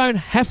 You don't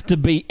have to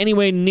be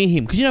anywhere near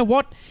him. Because you know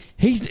what?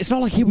 It's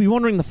not like he'll be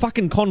wandering the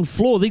fucking con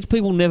floor. These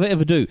people never,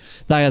 ever do.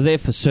 They are there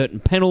for certain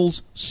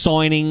panels,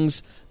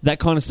 signings, that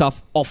kind of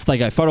stuff. Off they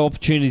go. Photo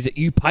opportunities that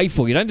you pay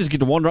for. You don't just get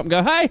to wander up and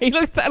go, hey,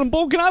 look at that, Adam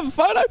Ball, can I have a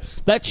photo?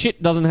 That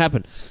shit doesn't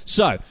happen.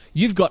 So,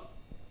 you've got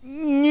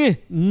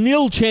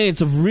nil chance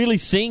of really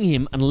seeing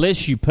him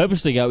unless you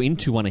purposely go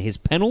into one of his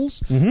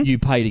panels. Mm-hmm. You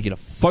pay to get a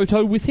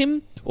photo with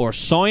him or a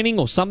signing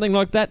or something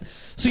like that.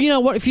 So you know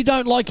what? If you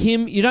don't like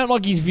him, you don't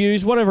like his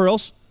views, whatever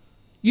else,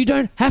 you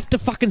don't have to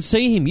fucking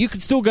see him. You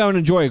could still go and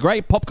enjoy a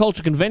great pop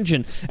culture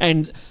convention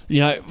and,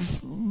 you know,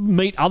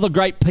 meet other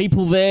great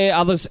people there,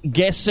 others,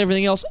 guests,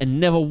 everything else, and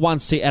never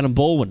once see Adam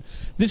Baldwin.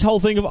 This whole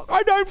thing of,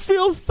 I don't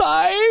feel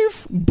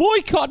safe,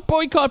 boycott,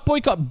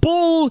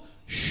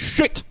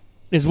 bullshit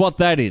is what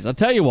that is. I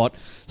tell you what,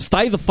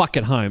 stay the fuck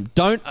at home.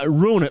 Don't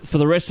ruin it for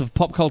the rest of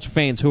pop culture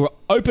fans who are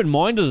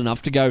open-minded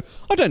enough to go,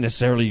 I don't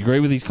necessarily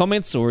agree with his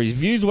comments or his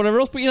views or whatever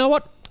else, but you know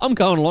what? I'm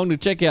going along to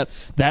check out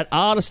that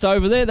artist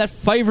over there, that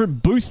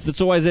favourite booth that's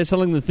always there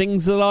selling the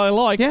things that I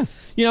like. Yeah.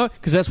 You know,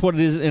 because that's what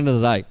it is at the end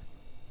of the day.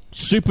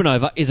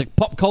 Supernova is a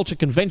pop culture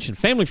convention,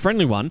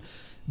 family-friendly one,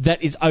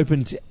 that is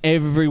open to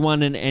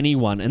everyone and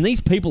anyone. And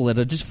these people that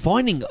are just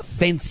finding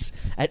offence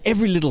at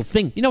every little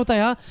thing, you know what they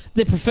are?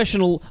 They're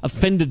professional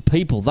offended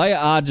people. They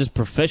are just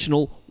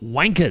professional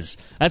wankers.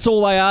 That's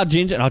all they are,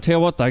 Ginger. And I tell you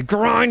what, they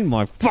grind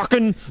my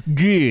fucking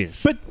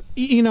gears. But,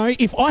 you know,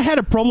 if I had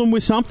a problem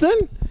with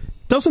something,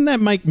 doesn't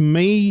that make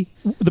me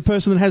the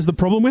person that has the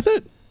problem with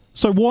it?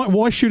 So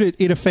why should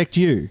it affect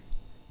you?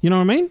 You know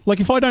what I mean?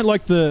 Like, if I don't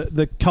like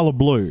the colour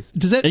blue,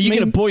 does that mean... Are you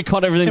going to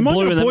boycott everything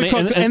blue?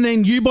 And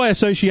then you, by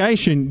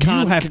association, you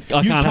can't have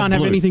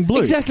anything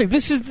blue. Exactly.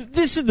 This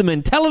is the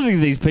mentality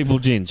of these people,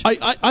 Ginge.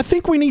 I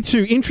think we need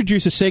to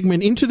introduce a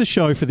segment into the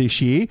show for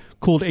this year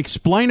called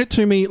 "Explain It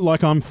to Me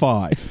Like I'm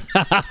 5."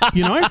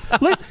 You know,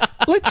 I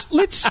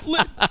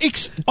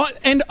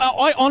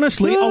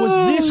honestly, I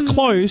was this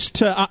close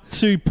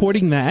to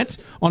putting that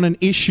on an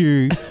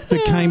issue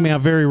that came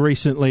out very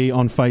recently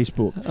on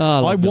Facebook.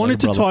 I wanted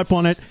to type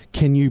on it,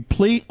 can you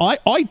please...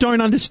 I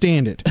don't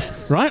understand it,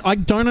 right? I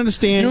don't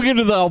understand... You'll get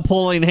to the old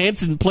Pauline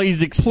Hanson,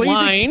 please explain.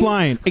 Please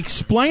explain.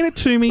 Explain it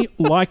to me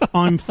like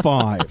I'm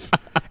 5.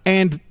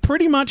 And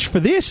pretty much for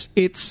this,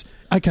 it's,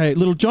 okay,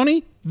 little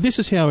Johnny, this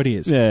is how it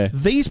is. Yeah.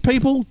 These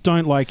people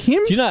don't like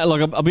him. Do you know,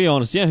 like, I'll be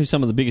honest, you know who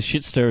some of the biggest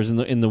shit stirrers in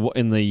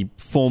the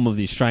form of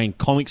the Australian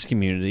comics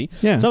community?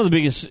 Yeah. Some of the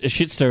biggest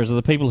shit stirrers are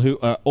the people who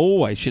are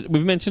always shit.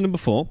 We've mentioned them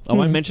before. I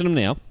won't mention them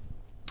now,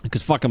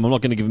 because fuck them, I'm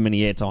not going to give them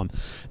any airtime.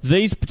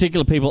 These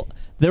particular people,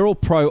 they're all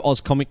pro Oz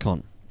Comic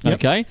Con. Yep.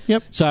 Okay?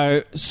 Yep.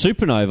 So,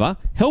 Supernova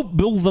helped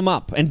build them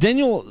up. And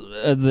Daniel,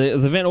 the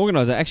event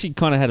organiser, actually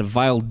kind of had a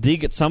veiled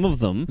dig at some of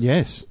them.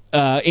 Yes.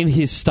 In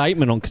his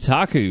statement on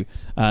Kotaku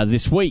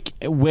this week,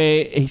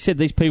 where he said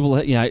these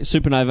people, you know,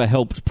 Supernova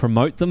helped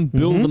promote them,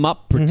 build them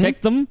up,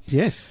 protect them.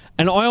 Yes.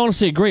 And I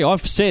honestly agree.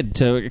 I've said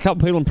to a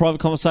couple of people in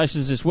private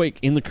conversations this week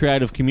in the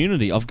creative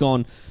community, I've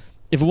gone,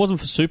 if it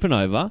wasn't for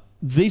Supernova,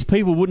 these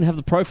people wouldn't have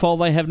the profile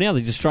they have now,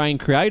 these Australian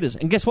creators.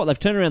 And guess what? They've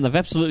turned around, they've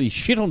absolutely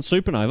shit on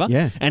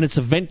Supernova and its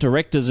event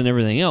directors and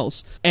everything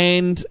else.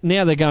 And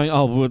now they're going,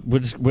 oh,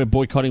 we're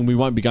boycotting, we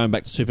won't be going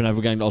back to Supernova,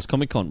 we're going to Oz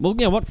Comic Con. Well,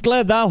 you know what?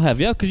 Glad they'll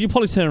have you, because you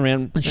probably turn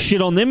around and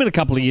shit on them in a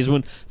couple of years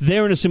when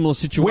they're in a similar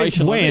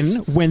situation.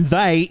 When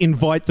they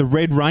invite the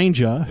Red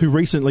Ranger, who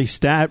recently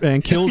stabbed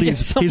and killed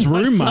his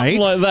roommate. Something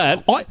like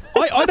that.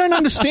 I don't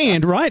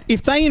understand, right?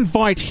 If they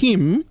invite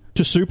him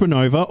to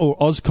Supernova or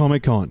Oz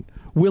Comic Con,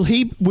 will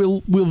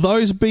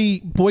those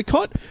be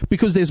boycott?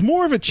 Because there's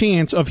more of a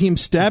chance of him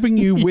stabbing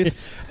you with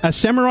a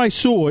samurai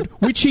sword,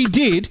 which he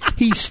did.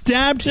 He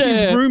stabbed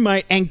his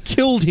roommate and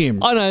killed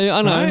him. I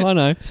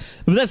know.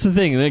 But that's the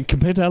thing,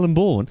 compared to Alan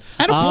Baldwin.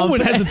 Adam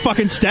Baldwin hasn't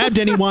fucking stabbed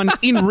anyone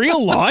in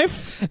real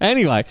life.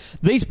 Anyway,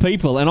 these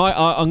people, and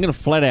I'm going to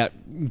flat out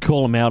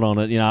call them out on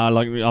it. You know,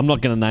 like, I'm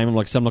not going to name them,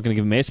 like, so I'm not going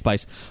to give them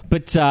airspace.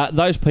 But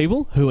those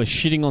people who are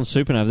shitting on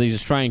Supernova, these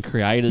Australian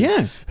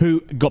creators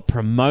who got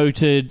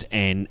promoted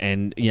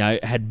and you know,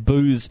 had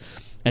booths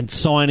and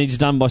signage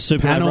done by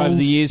Supernova over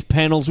the years,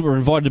 panels, were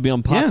invited to be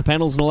on parts of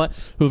panels and all that,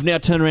 who have now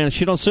turned around and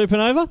shit on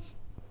Supernova.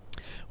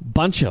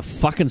 Bunch of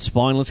fucking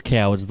spineless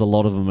cowards, the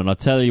lot of them. And I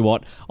tell you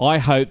what, I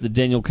hope that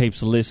Daniel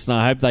keeps a list, and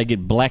I hope they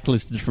get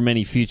blacklisted from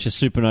any future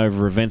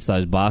Supernova events,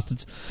 those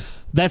bastards.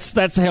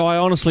 That's how I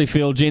honestly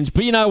feel, gents.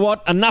 But you know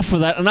what? Enough of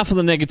that. Enough of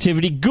the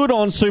negativity. Good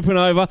on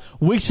Supernova.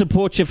 We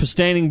support you for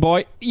standing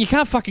by. You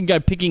can't fucking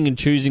go picking and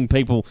choosing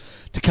people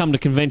to come to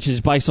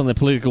conventions based on their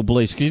political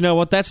beliefs. Because you know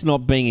what? That's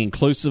not being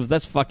inclusive.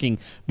 That's fucking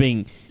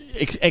being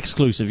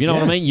exclusive. You know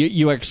what I mean?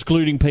 You are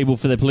excluding people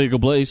for their political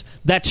beliefs.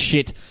 That's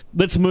shit.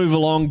 Let's move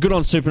along. Good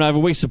on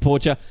Supernova. We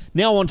support you.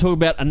 Now I want to talk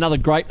about another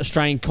great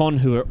Australian con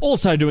who are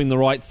also doing the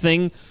right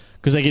thing,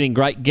 because they're getting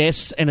great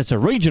guests, and it's a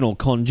regional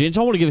con, gents.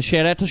 I want to give a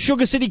shout-out to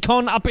Sugar City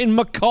Con up in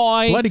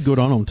Mackay. Bloody good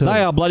on them, too.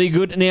 They are bloody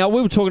good. Now,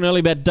 we were talking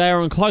earlier about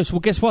Darren Close. Well,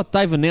 guess what?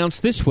 They've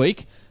announced this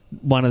week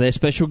one of their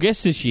special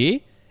guests this year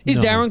is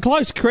Darren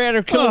Close, creator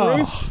of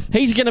Killaroo.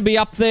 He's going to be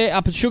up there,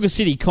 up at Sugar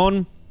City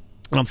Con.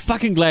 And I'm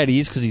fucking glad he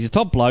is, because he's a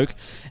top bloke.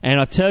 And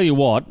I tell you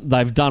what,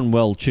 they've done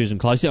well choosing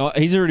Close.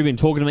 He's already been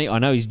talking to me. I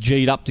know he's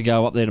G'd up to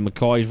go up there to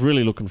Mackay. He's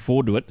really looking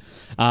forward to it.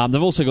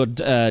 They've also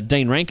got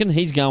Dean Rankin.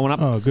 He's going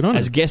up good on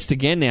as him. guest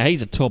again. Now,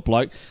 he's a top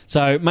bloke.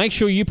 So make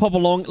sure you pop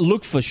along.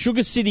 Look for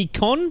Sugar City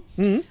Con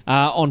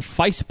on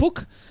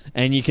Facebook.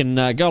 And you can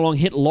go along,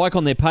 hit like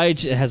on their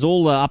page. It has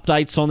all the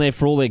updates on there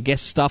for all their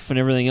guest stuff and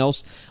everything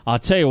else. I'll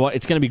tell you what,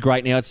 it's going to be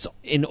great. Now, it's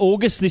in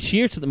August this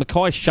year. It's at the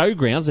Mackay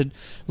Showgrounds. And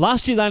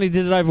last year, they only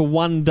did it over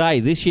one day.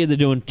 This year, they're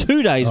doing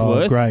 2 days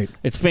worth. Great.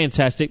 It's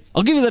fantastic.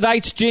 I'll give you the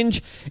dates,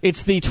 Ginge.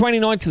 It's the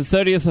 29th to the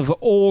 30th of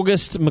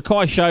August,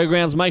 Mackay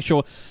Showgrounds. Make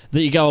sure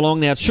that you go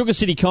along. Now, it's Sugar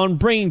City Con,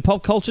 bringing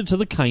pop culture to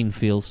the cane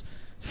fields.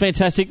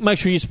 Fantastic. Make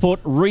sure you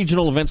support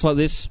regional events like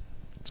this.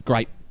 It's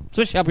great,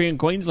 especially up here in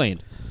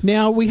Queensland.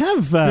 Now, we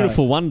have...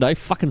 Beautiful one day,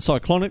 fucking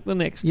cyclonic the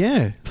next.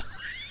 Yeah.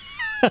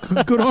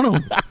 Good on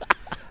them.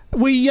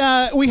 We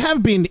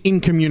have been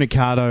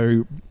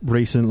incommunicado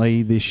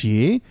recently this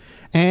year,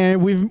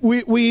 and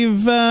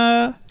we've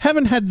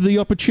haven't had the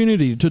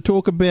opportunity to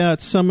talk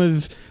about some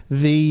of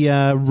the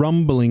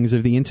rumblings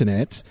of the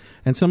internet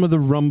and some of the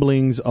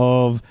rumblings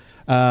of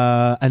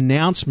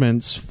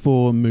announcements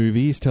for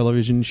movies,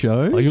 television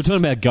shows. Oh, you're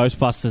talking about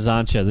Ghostbusters,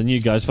 aren't you? The new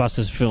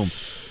Ghostbusters film.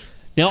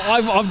 Now,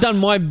 I've done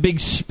my big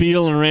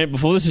spiel and rant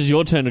before. This is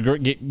your turn to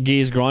get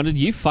gears grinded.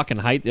 You fucking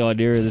hate the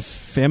idea of this.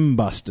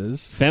 Fembusters.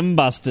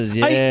 Fembusters,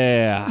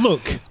 yeah.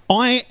 Look,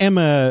 I am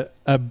a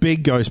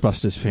big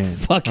Ghostbusters fan.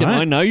 Fucking, right?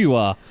 I know you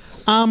are.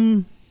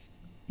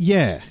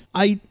 Yeah.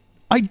 I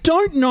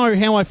don't know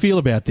how I feel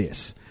about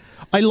this.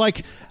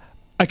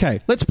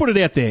 Okay, let's put it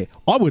out there.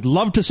 I would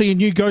love to see a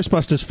new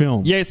Ghostbusters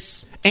film.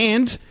 Yes.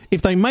 And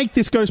if they make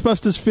this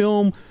Ghostbusters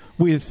film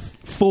with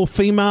 4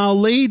 female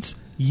leads,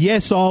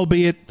 yes, I'll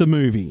be at the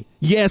movie.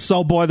 Yes,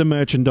 I'll buy the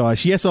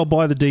merchandise. Yes, I'll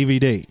buy the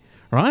DVD.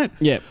 Right?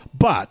 Yeah.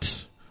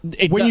 But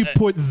when you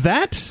put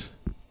that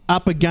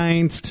up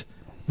against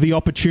the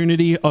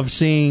opportunity of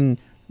seeing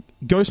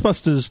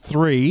Ghostbusters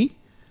 3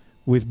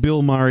 with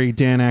Bill Murray,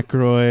 Dan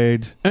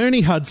Aykroyd,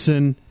 Ernie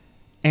Hudson,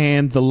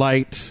 and the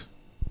late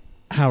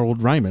Harold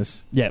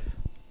Ramis... Yeah.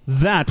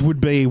 That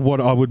would be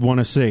what I would want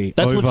to see.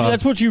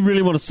 That's what you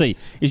really want to see.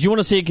 Is you want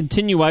to see a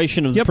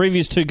continuation of the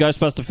previous 2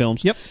 Ghostbuster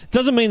films. Yep.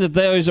 Doesn't mean that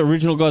those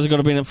original guys have got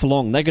to be in it for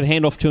long. They could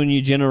hand off to a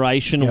new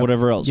generation or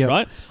whatever else,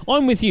 right?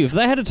 I'm with you. If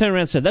they had to turn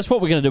around and say, that's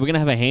what we're going to do, we're going to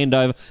have a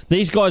handover.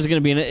 These guys are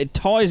going to be in it. It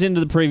ties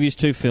into the previous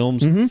 2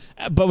 films,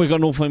 but we've got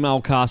an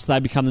all-female cast. They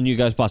become the new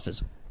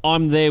Ghostbusters.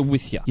 I'm there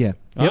with you. Yeah.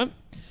 Right?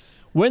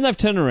 When they've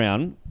turned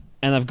around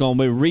and they've gone,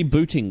 we're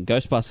rebooting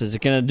Ghostbusters, it's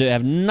going to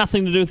have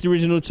nothing to do with the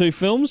original 2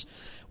 films.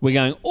 We're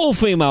going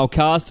all-female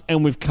cast,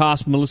 and we've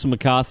cast Melissa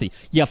McCarthy.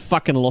 You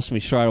fucking lost me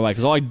straight away,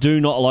 because I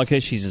do not like her.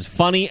 She's as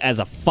funny as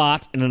a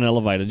fart in an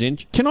elevator,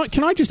 Ginge. Can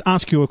I just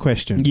ask you a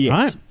question? Yes.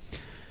 Right?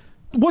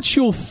 What's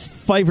your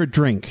favourite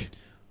drink?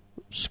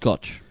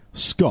 Scotch,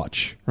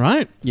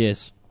 right?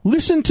 Yes.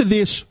 Listen to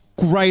this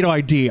great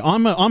idea.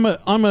 I'm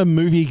a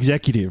movie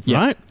executive,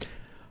 right?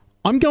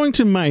 I'm going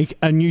to make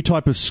a new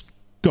type of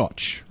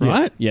scotch,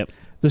 right? Yep.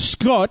 The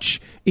scotch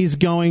is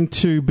going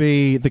to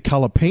be the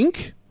colour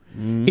pink.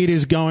 It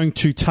is going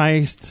to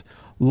taste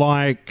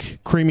like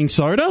creaming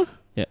soda.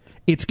 Yep.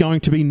 It's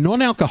going to be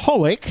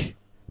non-alcoholic,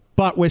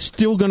 but we're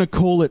still going to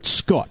call it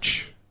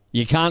scotch.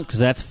 You can't, because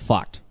that's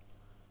fucked.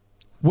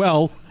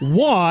 Well,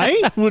 why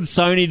would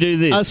Sony do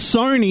this?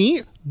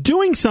 Sony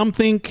doing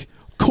something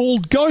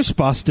called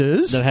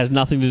Ghostbusters that has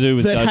nothing to do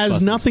with that Ghostbusters.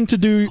 has nothing to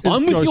do with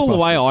I'm with you all the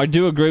way. I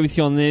do agree with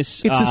you on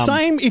this. It's the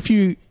same if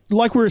you,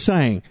 like we were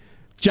saying,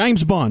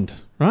 James Bond,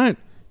 right?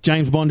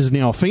 James Bond is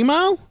now a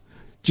female.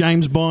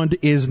 James Bond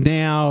is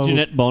now...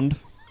 Jeanette Bond.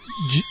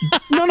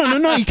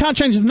 No. You can't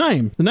change the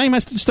name. The name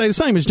has to stay the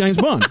same as James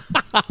Bond.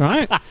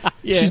 Right?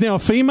 Yeah. She's now a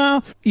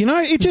female. You know,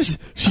 it just...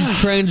 She's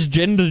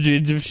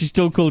transgender, if she's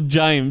still called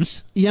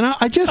James. You know,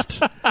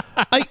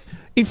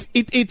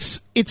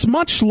 it's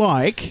much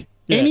like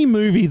any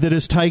movie that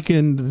has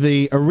taken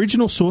the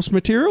original source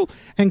material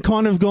and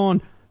kind of gone,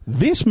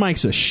 this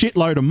makes a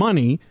shitload of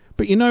money,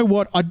 but you know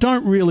what? I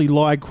don't really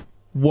like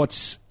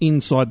what's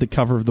inside the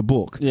cover of the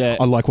book. Yeah.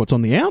 I like what's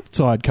on the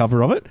outside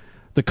cover of it,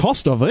 the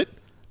cost of it,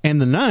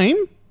 and the name,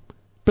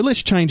 But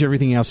let's change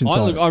everything else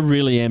inside. I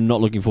really am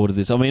not looking forward to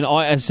this. I mean, as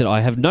I said,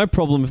 I have no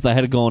problem if they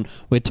had gone,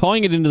 we're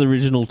tying it into the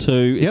original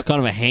 2. It's kind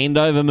of a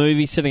handover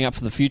movie, setting up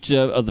for the future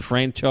of the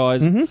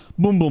franchise.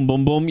 Boom, boom,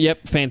 boom, boom.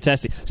 Yep,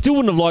 fantastic. Still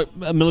wouldn't have liked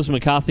Melissa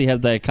McCarthy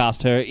had they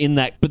cast her in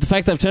that. But the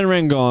fact they've turned around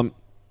and gone,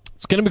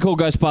 it's going to be called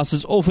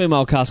Ghostbusters,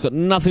 all-female cast, got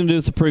nothing to do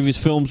with the previous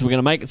films. We're going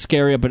to make it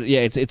scarier, but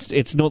yeah,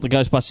 it's not the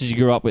Ghostbusters you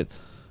grew up with.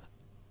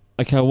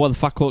 Okay, well, why the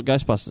fuck call it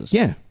Ghostbusters?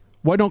 Yeah.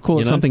 Why not call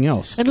it something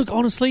else? And look,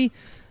 honestly...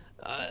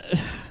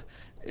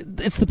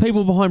 it's the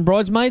people behind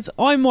Bridesmaids.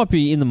 I might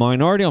be in the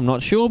minority, I'm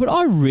not sure, but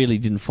I really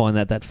didn't find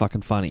that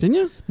fucking funny. Didn't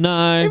you?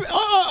 No.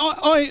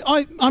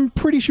 I'm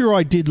pretty sure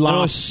I did laugh.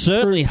 And I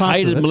certainly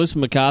hated Melissa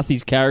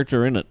McCarthy's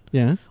character in it.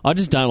 Yeah. I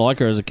just don't like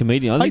her as a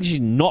comedian. I think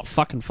she's not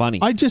fucking funny.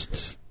 I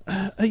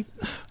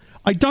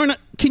don't...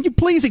 Can you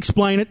please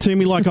explain it to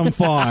me like I'm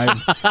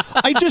 5?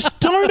 I just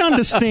don't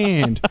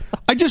understand.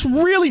 I just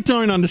really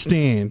don't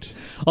understand.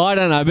 I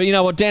don't know, but you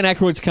know what? Dan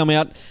Aykroyd's come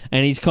out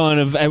and he's kind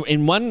of...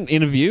 In one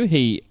interview,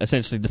 he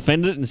essentially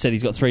defended it and said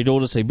he's got 3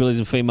 daughters, so he believes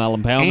in female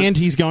empowerment. And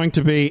he's going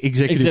to be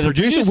executive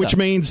producer, which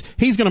means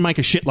he's going to make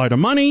a shitload of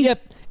money.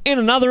 Yep. In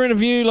another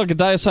interview, like a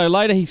day or so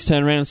later, he's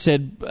turned around and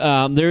said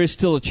there is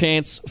still a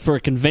chance for a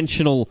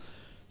conventional...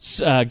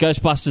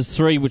 Ghostbusters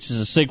 3, which is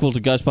a sequel to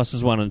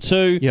Ghostbusters 1 and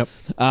 2. Yep.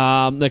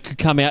 That could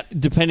come out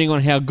depending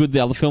on how good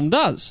the other film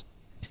does.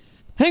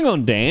 Hang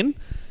on, Dan.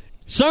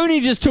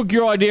 Sony just took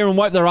your idea and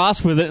wiped their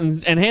ass with it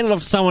and handed it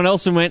off to someone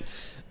else and went,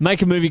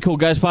 make a movie called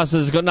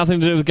Ghostbusters. It's got nothing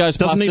to do with Ghostbusters.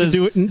 Doesn't need to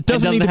do it.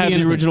 Doesn't have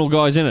the original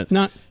guys in it.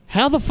 No.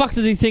 How the fuck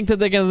does he think that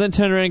they're going to then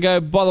turn around and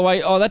go, by the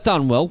way, that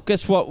done well.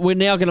 Guess what? We're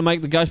now going to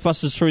make the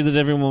Ghostbusters 3 that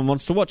everyone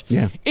wants to watch.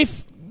 Yeah.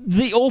 If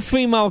the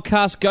all-female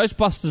cast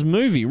Ghostbusters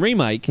movie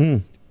remake...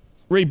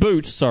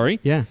 Reboot,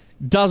 yeah,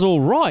 does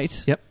all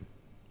right. Yep.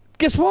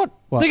 Guess what?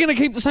 They're going to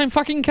keep the same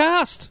fucking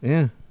cast.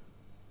 Yeah.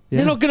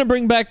 They're not going to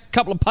bring back a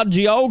couple of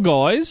pudgy old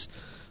guys,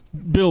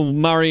 Bill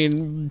Murray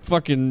and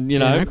fucking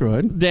Dan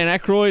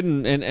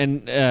Aykroyd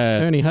and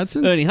Ernie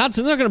Hudson. They're not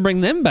going to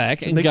bring them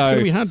back and go. It's going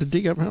to be hard to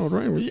dig up Harold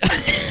Ramis.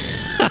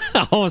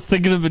 I was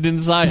thinking of it, didn't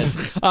say it.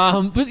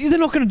 But they're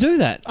not going to do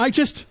that. So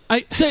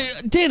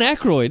Dan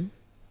Aykroyd.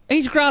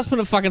 He's grasping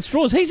at fucking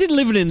straws. He's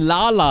living in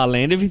La La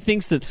Land if he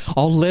thinks that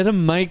I'll let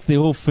him make the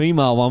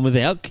all-female one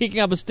without kicking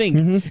up a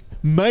stink.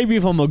 Maybe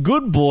if I'm a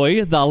good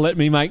boy, they'll let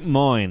me make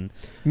mine.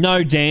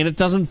 No, Dan, it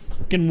doesn't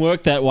fucking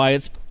work that way.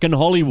 It's fucking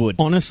Hollywood.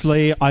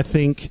 Honestly, I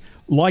think,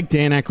 like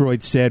Dan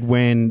Aykroyd said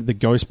when the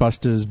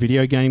Ghostbusters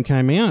video game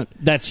came out,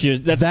 that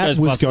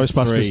was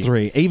Ghostbusters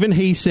 3. Even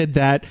he said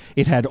that.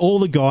 It had all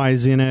the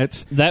guys in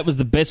it. That was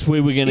the best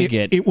we were going to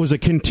get. It was a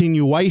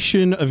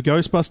continuation of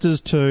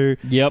Ghostbusters 2.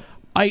 Yep.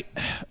 Can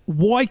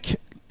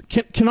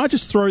I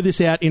just throw this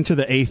out into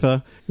the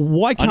ether?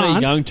 Why can't... I know you're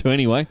going to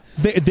anyway.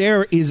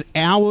 There is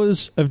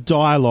hours of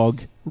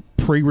dialogue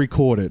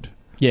pre-recorded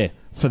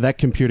for that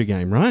computer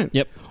game, right?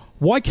 Yep.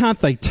 Why can't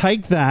they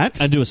take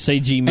that... And do a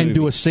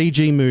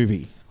CG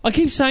movie? I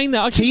keep saying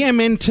that.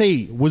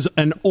 TMNT was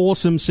an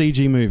awesome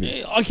CG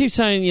movie. I keep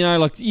saying, you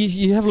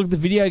have a look at the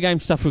video game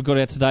stuff we've got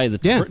out today. The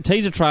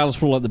teaser trailers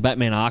for like the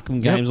Batman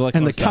Arkham games, all that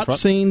kind of stuff, and the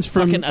cutscenes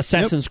from fucking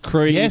Assassin's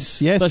Creed. Yes.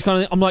 Those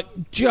kind of. I'm like,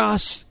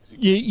 just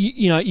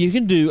you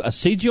can do a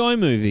CGI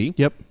movie.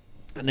 Yep.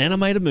 An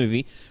animated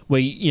movie where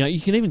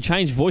you can even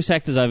change voice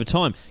actors over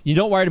time. You're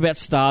not worried about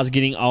stars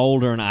getting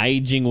older and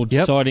aging or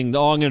deciding, I'm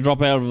going to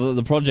drop out of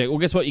the project. Well,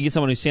 guess what? You get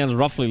someone who sounds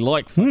roughly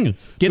like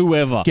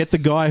whoever. Get the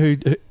guy who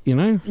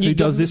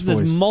does this voice.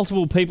 There's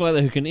multiple people out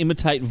there who can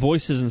imitate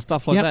voices and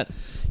stuff like that.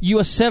 You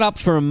are set up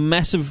for a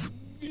massive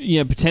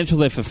potential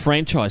there for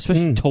franchise,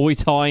 especially toy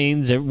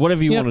tie-ins,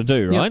 whatever you want to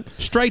do, right?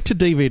 Straight to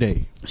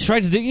DVD.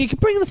 You can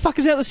bring the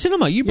fuckers out of the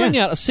cinema. You bring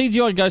out a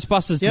CGI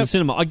Ghostbusters to the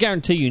cinema. I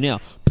guarantee you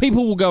now,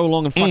 people will go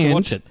along and fucking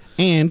watch it.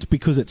 And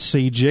because it's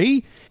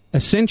CG,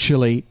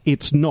 essentially,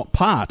 it's not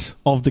part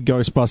of the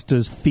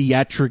Ghostbusters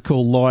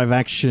theatrical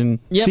live-action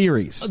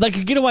series. They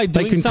could get away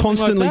doing something like that. They can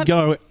constantly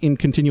go in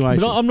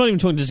continuation. But I'm not even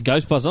talking just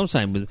Ghostbusters. I'm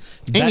saying with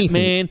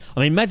Batman. I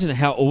mean, imagine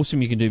how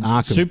awesome you can do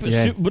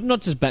Arkham, but not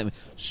just Batman.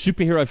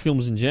 Superhero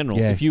films in general.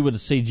 Yeah. If you were to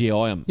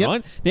CGI them,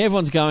 right? Now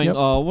everyone's going,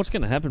 what's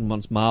going to happen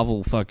once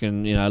Marvel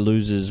fucking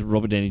loses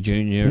Robert Downey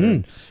Jr.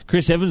 And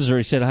Chris Evans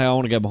already said, hey, I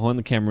want to go behind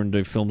the camera and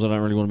do films. I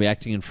don't really want to be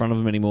acting in front of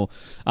them anymore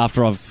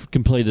after I've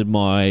completed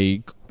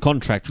my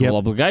contractual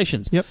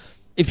obligations. Yep.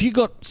 If you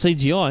got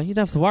CGI, you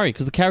don't have to worry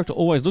because the character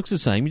always looks the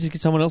same. You just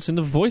get someone else in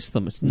to voice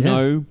them. It's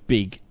no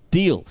big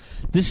deal.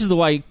 This is the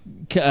way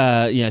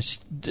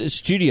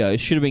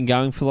studios should have been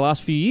going for the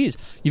last few years.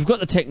 You've got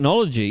the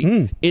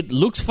technology. It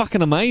looks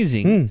fucking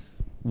amazing.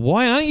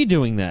 Why aren't you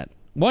doing that?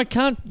 Why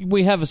can't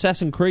we have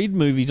Assassin's Creed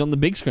movies on the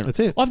big screen? That's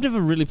it. I've never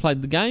really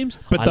played the games.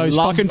 But those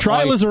fucking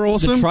trailers are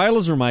awesome. The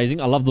trailers are amazing.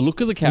 I love the look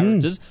of the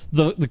characters.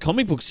 The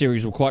comic book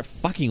series were quite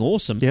fucking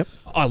awesome. Yep.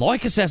 I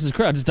like Assassin's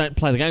Creed. I just don't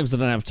play the games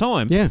because I don't have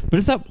time. Yeah. But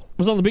if that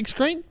was on the big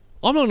screen,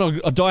 I'm not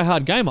a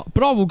die-hard gamer,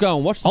 but I will go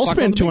and watch the I'll fuck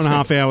spend on the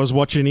 2.5 hours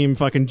watching him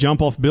fucking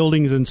jump off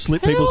buildings and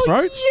slit people's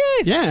throats.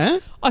 Yes. Yeah.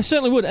 I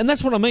certainly would. And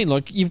that's what I mean.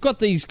 Like, you've got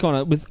these kind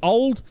of, with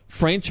old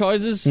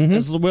franchises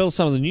as well as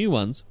some of the new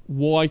ones,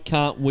 why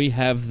can't we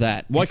have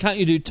that? Why can't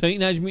you do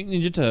Teenage Mutant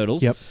Ninja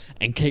Turtles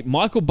and keep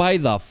Michael Bay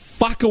the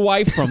fuck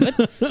away from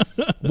it?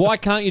 Why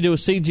can't you do a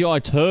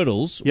CGI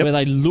Turtles where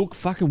they look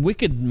fucking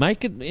wicked?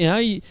 Make it,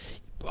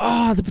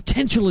 the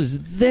potential is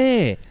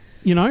there.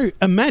 You know,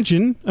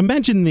 imagine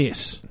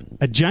this.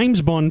 A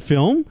James Bond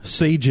film,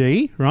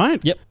 CG, right?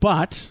 Yep.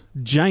 But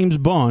James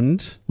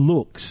Bond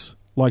looks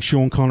like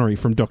Sean Connery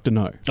from Dr.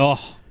 No.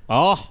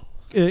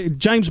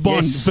 James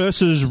Bond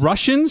versus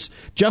Russians,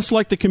 just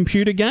like the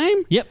computer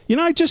game. Yep. You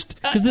know, just...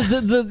 Because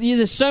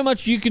there's so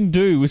much you can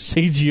do with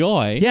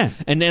CGI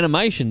and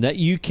animation that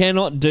you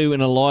cannot do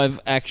in a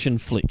live-action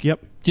flick. Yep.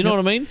 Do you know what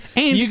I mean?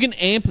 And you can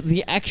amp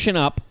the action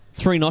up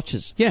 3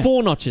 notches,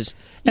 4 notches.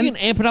 You can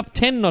amp it up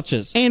 10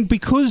 notches. And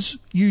because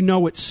you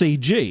know it's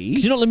CG...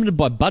 Because you're not limited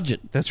by budget.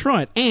 That's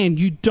right. And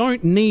you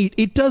don't need...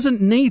 It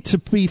doesn't need to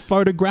be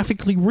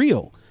photographically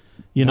real.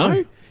 You know?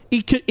 No.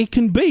 It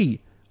can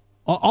be...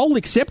 I'll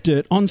accept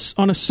it on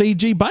a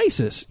CG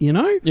basis, you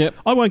know? Yep.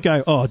 I won't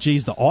go, oh,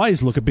 geez, the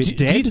eyes look a bit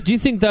dead. Do you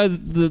think, though,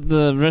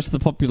 the rest of the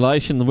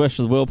population, the rest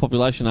of the world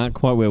population, aren't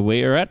quite where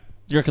we're at?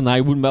 Do you reckon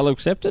they wouldn't be able to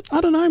accept it?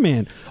 I don't know,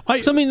 man. I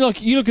mean,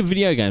 like, you look at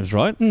video games,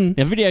 right?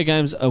 Now, video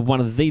games are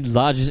one of the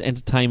largest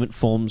entertainment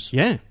forms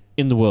in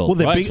the world. Well,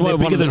 they're, right? they're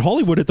bigger than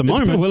Hollywood at the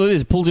moment. Well, it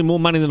is. It pulls in more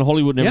money than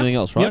Hollywood and everything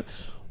else, right? Yep.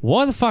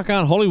 Why the fuck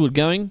aren't Hollywood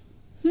going,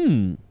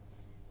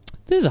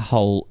 there's a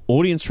whole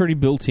audience already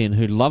built in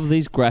who love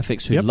these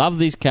graphics, who love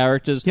these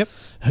characters,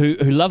 who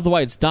loove the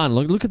way it's done.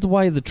 Look at the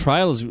way the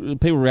trailers,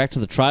 people react to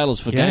the trailers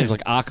for games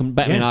like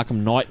Batman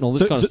Arkham Knight and all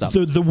this kind of stuff.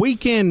 The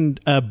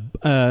weekend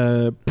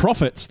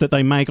profits that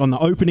they make on the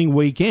opening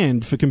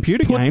weekend for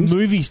computer games.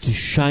 Movies to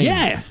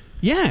shame.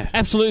 Yeah.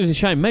 Absolutely to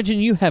shame. Imagine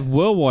you have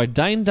worldwide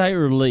day-and-date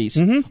release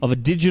of a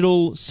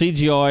digital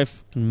CGI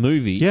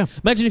movie. Yeah.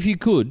 Imagine if you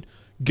could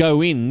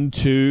go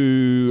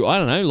into, I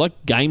don't know,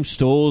 like game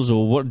stores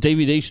or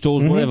DVD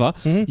stores, whatever.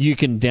 You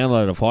can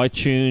download it off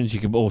iTunes. You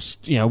can, or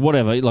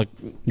whatever, like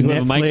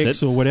whoever Netflix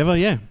makes it or whatever.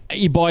 Yeah,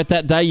 you buy it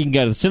that day. You can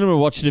go to the cinema,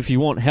 watch it if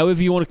you want.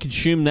 However you want to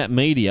consume that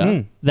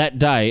media that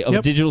day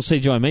of digital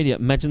CGI media.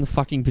 Imagine the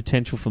fucking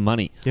potential for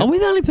money. Are we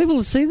the only people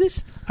that see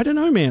this? I don't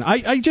know, man.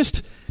 I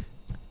just.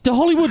 Do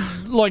Hollywood,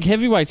 like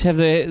heavyweights, have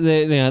their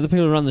the people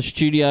who run the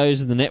studios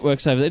and the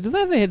networks over there, do they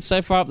have their heads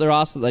so far up their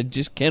ass that they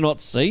just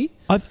cannot see?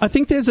 I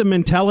think there's a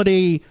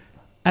mentality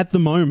at the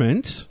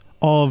moment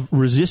of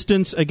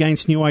resistance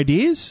against new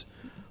ideas.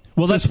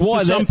 Well, that's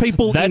why some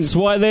people. That's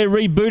why they're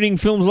rebooting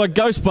films like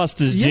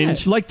Ghostbusters,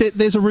 Ginge. Like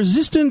there's a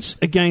resistance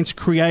against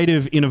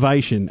creative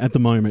innovation at the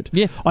moment.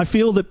 Yeah, I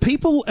feel that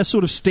people are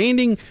sort of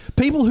standing.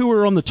 People who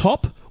are on the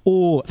top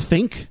or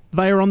think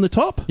they are on the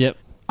top.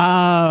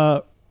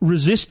 Are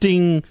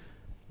resisting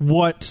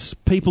what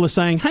people are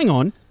saying. Hang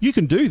on, you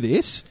can do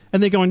this,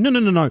 and they're going,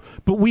 no.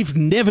 But we've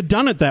never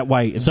done it that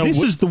way. So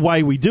this is the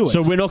way we do it.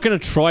 So we're not going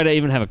to try to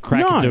even have a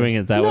crack at doing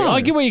it that way.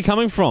 I get where you're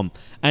coming from,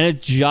 and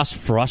it just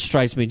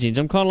frustrates me, Ginge.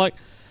 I'm kind of like,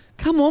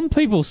 come on,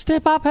 people,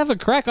 step up, have a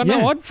crack. I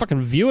know I'd fucking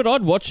view it,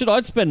 I'd watch it,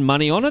 I'd spend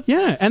money on it.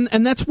 Yeah, and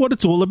that's what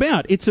it's all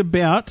about. It's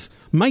about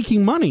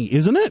making money,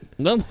 isn't it?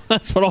 No,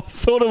 that's what I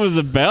thought it was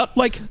about.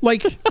 Like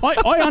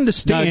I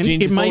understand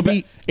Ginge, it may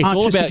be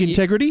artistic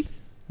integrity.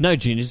 No,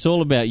 Ginge, it's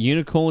all about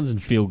unicorns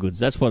and feel-goods.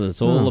 That's what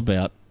it's all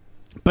about.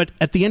 But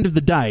at the end of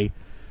the day,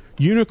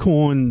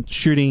 unicorn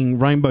shooting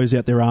rainbows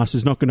out their ass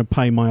is not going to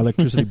pay my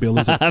electricity bill,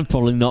 is it?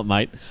 Probably not,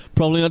 mate.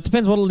 Probably not.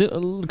 Depends what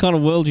kind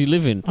of world you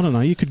live in. I don't know.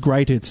 You could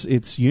grate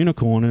its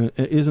unicorn.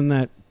 Isn't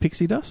that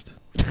pixie dust?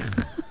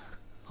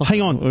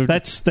 Hang on.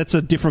 That's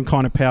a different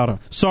kind of powder.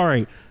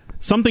 Sorry.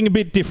 Something a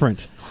bit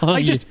different.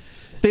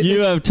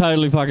 You have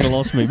totally fucking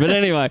lost me. But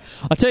anyway,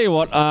 I'll tell you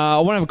what, I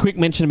want to have a quick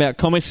mention about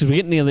comics because we're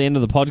getting near the end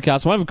of the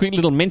podcast. I want to have a quick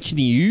little mention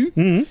to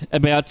you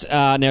about,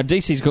 now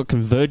DC's got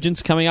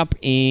Convergence coming up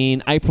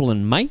in April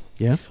and May,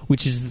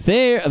 which is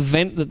their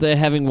event that they're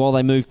having while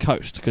they move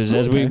coast. Because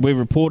as we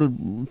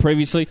reported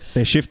previously,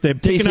 they're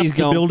picking up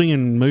the building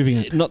and moving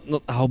it. Not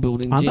the whole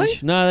building, Are they?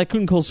 No, they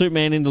couldn't call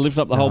Superman in to lift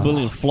up the whole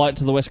building and fly it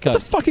to the west coast.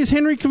 What the fuck is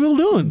Henry Cavill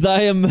doing?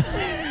 They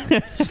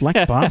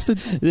Slack bastard.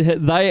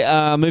 They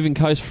are moving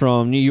coast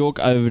from New York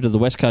over to the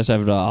west coast,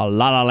 over to La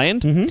La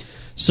Land.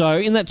 So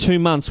in that 2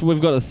 months,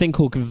 we've got a thing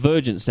called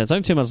Convergence. Now, it's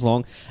only 2 months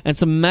long, and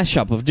it's a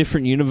mashup of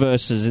different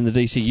universes in the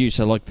DCU.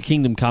 So, like the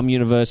Kingdom Come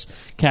universe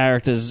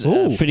characters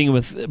fitting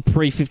with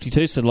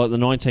pre-52, so like the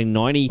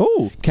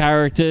 1990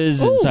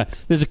 characters. And so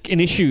there's an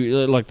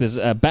issue, like there's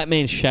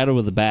Batman Shadow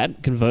of the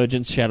Bat,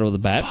 Convergence Shadow of the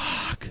Bat.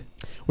 Fuck.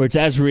 Where it's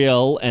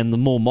Azrael and the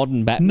more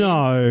modern Batman.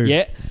 No.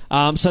 Yeah.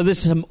 So there's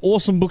some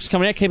awesome books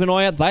coming out. Keep an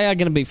eye out. They are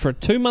going to be for a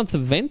 2-month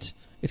event.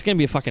 It's going to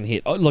be a fucking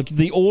hit. Like,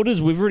 the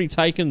orders we've already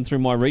taken through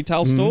my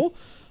retail store,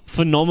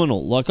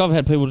 phenomenal. Like, I've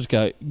had people just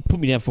go, put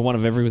me down for one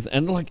of everything.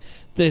 And, like,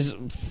 there's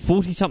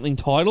 40-something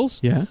titles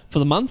for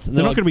the month. And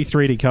they're not going to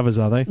be 3D covers,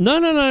 are they? No.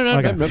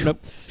 Okay. Nope.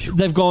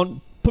 They've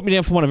gone, put me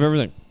down for one of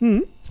everything.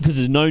 Because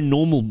there's no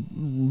normal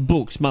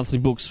monthly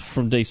books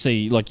from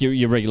DC, like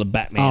your regular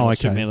Batman or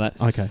Superman or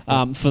that.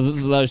 Okay. For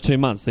those 2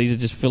 months. These are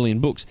just fill-in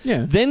books.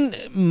 Yeah. Then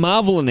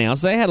Marvel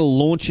announced they had a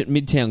launch at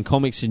Midtown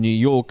Comics in New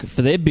York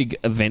for their big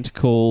event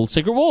called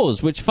Secret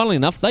Wars, which, funnily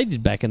enough, they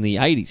did back in the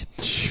 80s.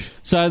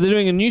 So they're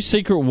doing a new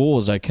Secret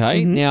Wars,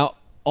 okay? Now,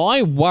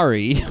 I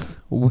worry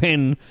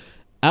when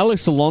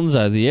Alex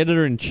Alonso, the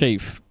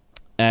editor-in-chief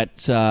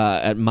at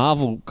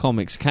Marvel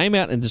Comics, came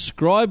out and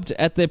described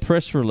at their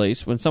press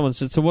release, when someone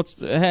said, so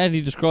how do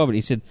you describe it?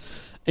 He said,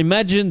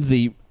 imagine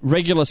the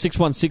regular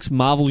 616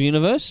 Marvel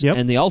universe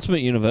and the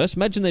Ultimate universe.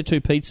 Imagine they're two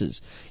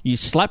pizzas. You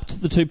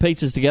slapped the two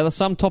pizzas together.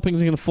 Some toppings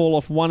are going to fall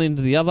off one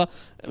into the other,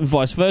 and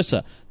vice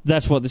versa.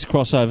 That's what this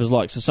crossover is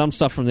like. So some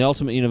stuff from the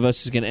Ultimate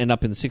universe is going to end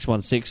up in the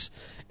 616,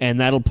 and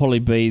that'll probably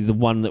be the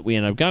one that we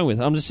end up going with.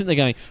 I'm just sitting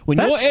there going,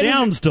 that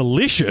sounds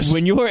delicious.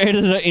 When your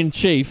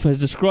editor-in-chief has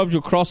described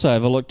your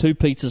crossover like two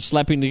pizzas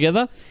slapping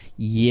together,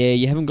 yeah,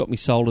 you haven't got me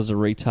sold as a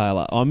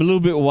retailer. I'm a little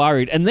bit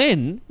worried. And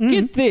then,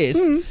 get this,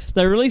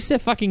 they released their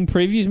fucking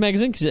previews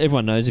magazine, because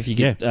everyone knows if you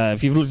get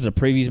if you've looked at a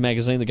previews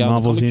magazine that go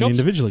Marvel's in the comic shops,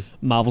 individually.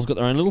 Marvel's got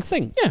their own little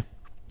thing. Yeah.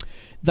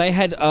 They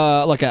had they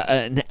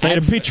had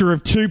a picture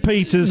of two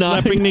pizzas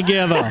slapping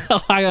together.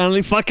 I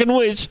only fucking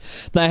wish.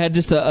 They had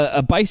just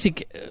a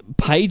basic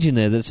page in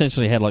there that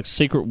essentially had like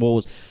Secret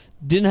Wars.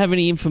 Didn't have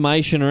any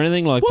information or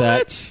anything like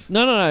that.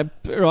 No.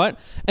 Right.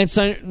 And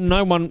so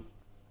no one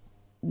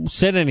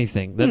said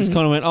anything. They just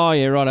kind of went, oh,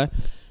 yeah, righto.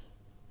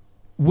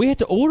 We had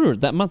to order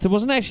it that month. There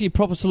wasn't actually a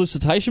proper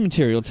solicitation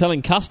material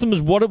telling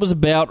customers what it was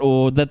about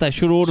or that they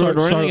should order it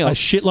or anything else.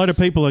 A shitload of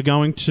people are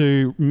going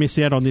to miss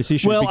out on this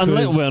issue. Well,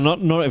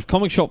 not if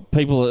comic shop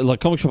people, like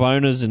comic shop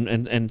owners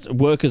and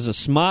workers are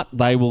smart,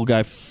 they will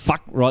go,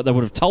 fuck, right, they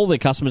would have told their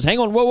customers, hang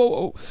on,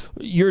 whoa,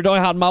 you're a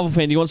diehard Marvel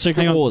fan, do you want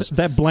Secret Wars?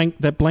 That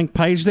blank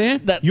page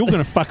there, you're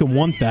going to fucking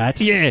want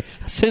that. Yeah,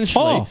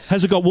 essentially. Oh,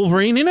 has it got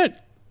Wolverine in it?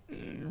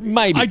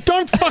 Maybe. I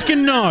don't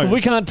fucking know. We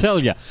can't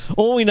tell you.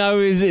 All we know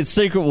is it's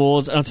Secret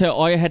Wars, and I'll tell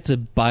you, I had to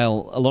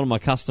bail a lot of my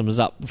customers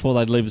up before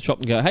they'd leave the shop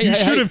and go, hey, you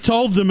should have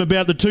told them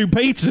about the two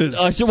pizzas.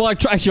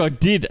 Actually, I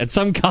did. And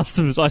some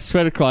customers, I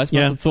swear to Christ,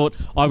 must have thought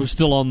I was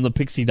still on the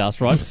pixie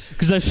dust, right?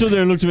 Because they stood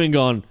there and looked at me and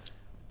gone,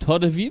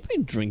 Todd, have you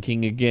been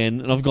drinking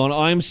again? And I've gone,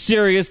 I am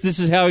serious. This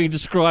is how he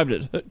described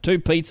it. Two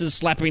pizzas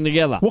slapping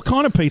together. What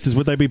kind of pizzas?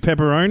 Would they be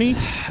pepperoni?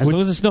 As long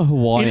as it's not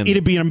Hawaiian.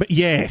 It'd be,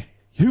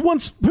 Who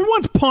wants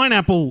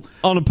pineapple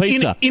on a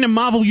pizza in a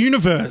Marvel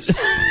universe?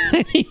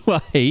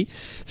 Anyway,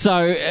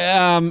 so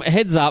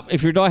heads up,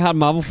 if you're a diehard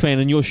Marvel fan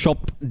and your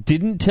shop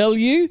didn't tell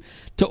you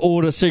to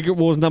order Secret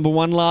Wars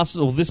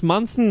 #1 this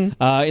month in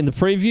the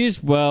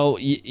previews, well,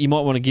 you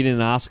might want to get in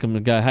and ask them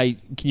and go, hey,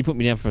 can you put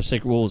me down for a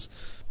Secret Wars,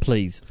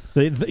 please?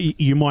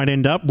 You might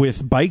end up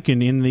with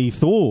bacon in the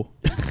Thor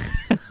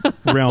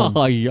realm.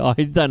 I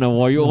don't know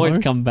why you always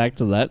come back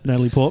to that.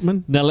 Natalie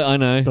Portman? I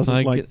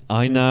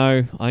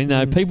know. I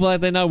know. People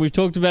out there know. We've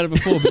talked about it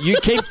before, but you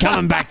keep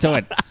coming back to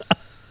it.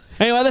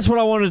 Anyway, that's what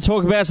I wanted to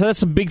talk about. So that's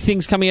some big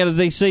things coming out of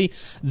DC.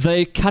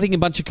 They're cutting a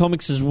bunch of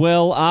comics as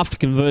well after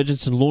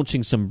Convergence and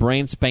launching some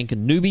brand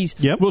spanking newbies.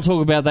 Yep. We'll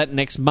talk about that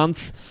next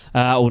month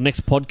or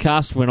next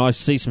podcast when I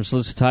see some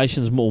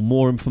solicitations,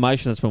 more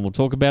information. That's when we'll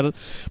talk about it.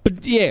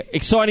 But yeah,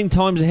 exciting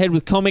times ahead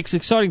with comics,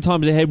 exciting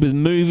times ahead with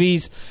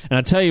movies. And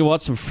I tell you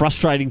what, some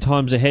frustrating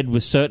times ahead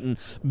with certain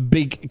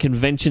big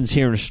conventions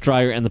here in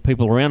Australia and the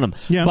people around them.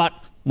 Yeah. But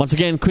once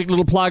again, quick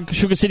little plug,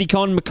 Sugar City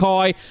Con,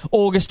 Mackay,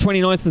 August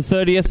 29th and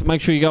 30th.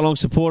 Make sure you go along and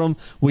support them.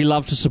 We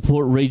love to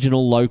support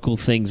regional, local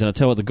things. And I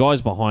tell you what, the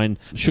guys behind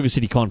Sugar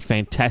City Con,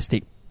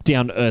 fantastic,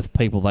 down-to-earth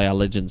people. They are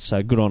legends,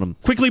 so good on them.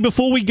 Quickly,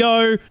 before we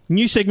go,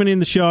 new segment in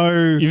the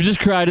show. You've just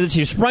created this.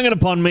 You've sprung it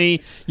upon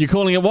me. You're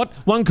calling it what?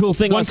 One cool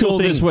thing I saw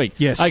this week.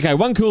 Yes. Okay,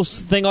 one cool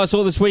thing I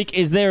saw this week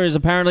is there is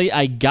apparently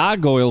a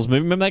Gargoyles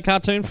movie. Remember that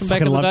cartoon from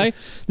back in the day?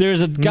 There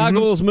is a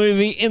Gargoyles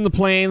movie in the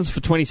plans for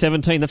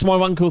 2017. That's my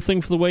one cool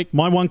thing for the week.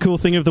 My one cool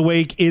thing of the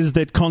week is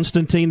that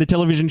Constantine, the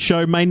television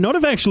show, may not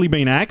have actually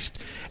been axed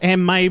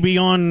and may be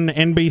on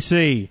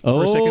NBC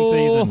for a second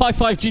season. High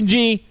five,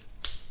 Gingy.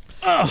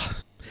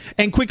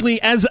 And quickly,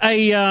 as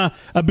a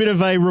bit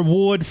of a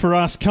reward for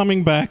us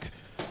coming back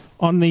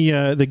on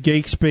the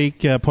Geek Speak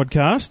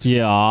podcast.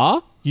 Yeah.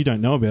 You don't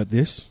know about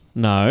this.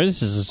 No,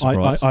 this is a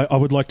surprise. I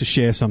would like to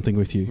share something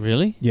with you.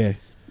 Really? Yeah.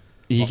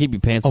 You keep your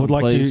pants on, I would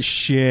like please. to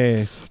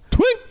share.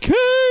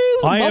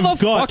 Twinkies, I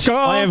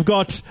have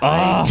got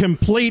a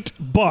complete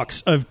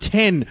box of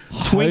 10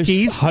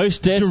 Twinkies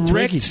Hostess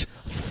direct Twinkies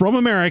from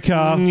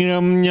America.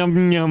 Yum,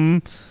 yum,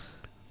 yum.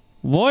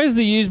 Why is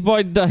the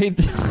use-by date...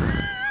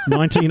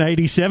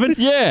 1987?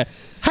 Yeah.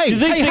 Hey,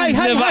 these things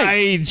never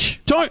age.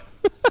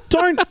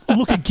 Don't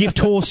look a gift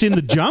horse in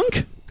the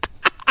junk.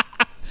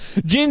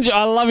 Ginger,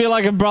 I love you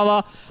like a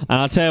brother. And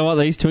I'll tell you what,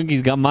 these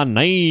Twinkies got my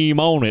name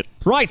on it.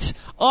 Right,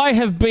 I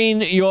have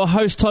been your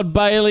host, Todd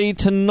Bailey.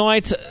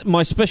 Tonight,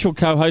 my special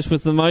co-host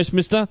with the most,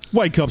 Mr.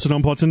 Wade Copson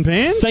on Pots and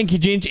Pans. Thank you,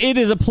 Ginge. It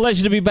is a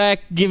pleasure to be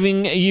back,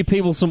 giving you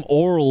people some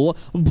oral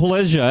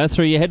pleasure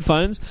through your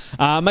headphones.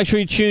 Make sure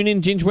you tune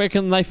in. Ginge, where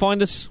can they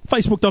find us?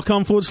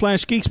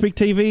 Facebook.com/GeekSpeak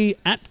TV,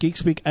 at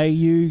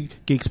GeekSpeakAU,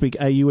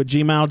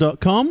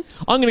 GeekSpeakAU@gmail.com.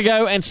 I'm going to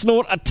go and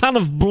snort a ton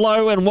of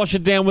blow and wash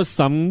it down with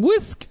some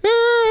whisker.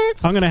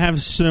 I'm going to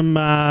have some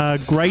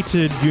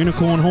grated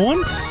unicorn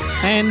horn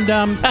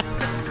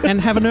and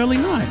have an early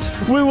night.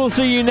 We will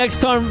see you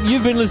next time.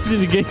 You've been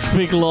listening to Geek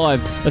Speak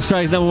Live,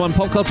 Australia's #1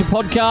 pop culture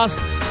podcast.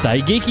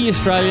 Stay geeky,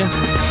 Australia.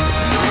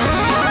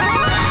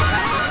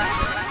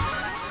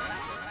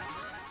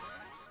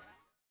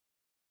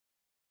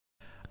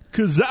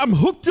 'Cause I'm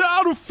hooked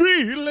out of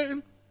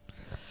feeling.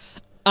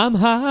 I'm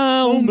high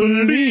on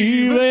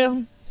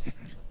believing.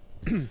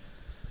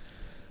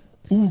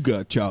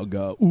 Ooga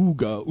chaga,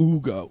 ooga,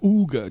 ooga,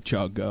 ooga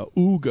chaga,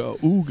 ooga,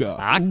 ooga.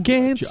 I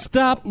can't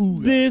stop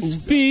this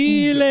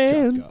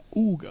feeling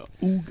Ooga,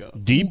 ooga,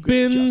 deep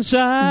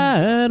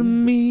inside of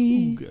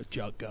me. ooga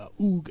chaga,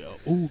 ooga,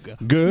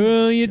 ooga.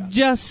 Girl, you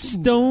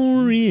just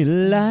don't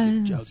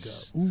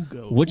realize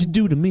what you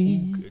do to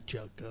me.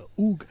 Chaga,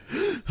 ooga.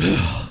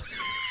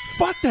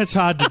 Fuck, that's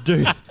hard to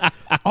do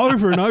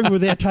over and over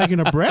without taking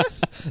a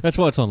breath. That's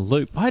why it's on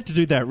loop. I had to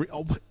do that.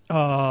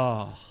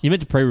 You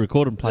meant to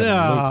pre-record and play it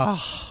on loop.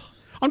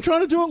 I'm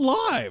trying to do it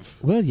live.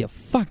 Well, you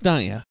fucked,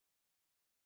 aren't you?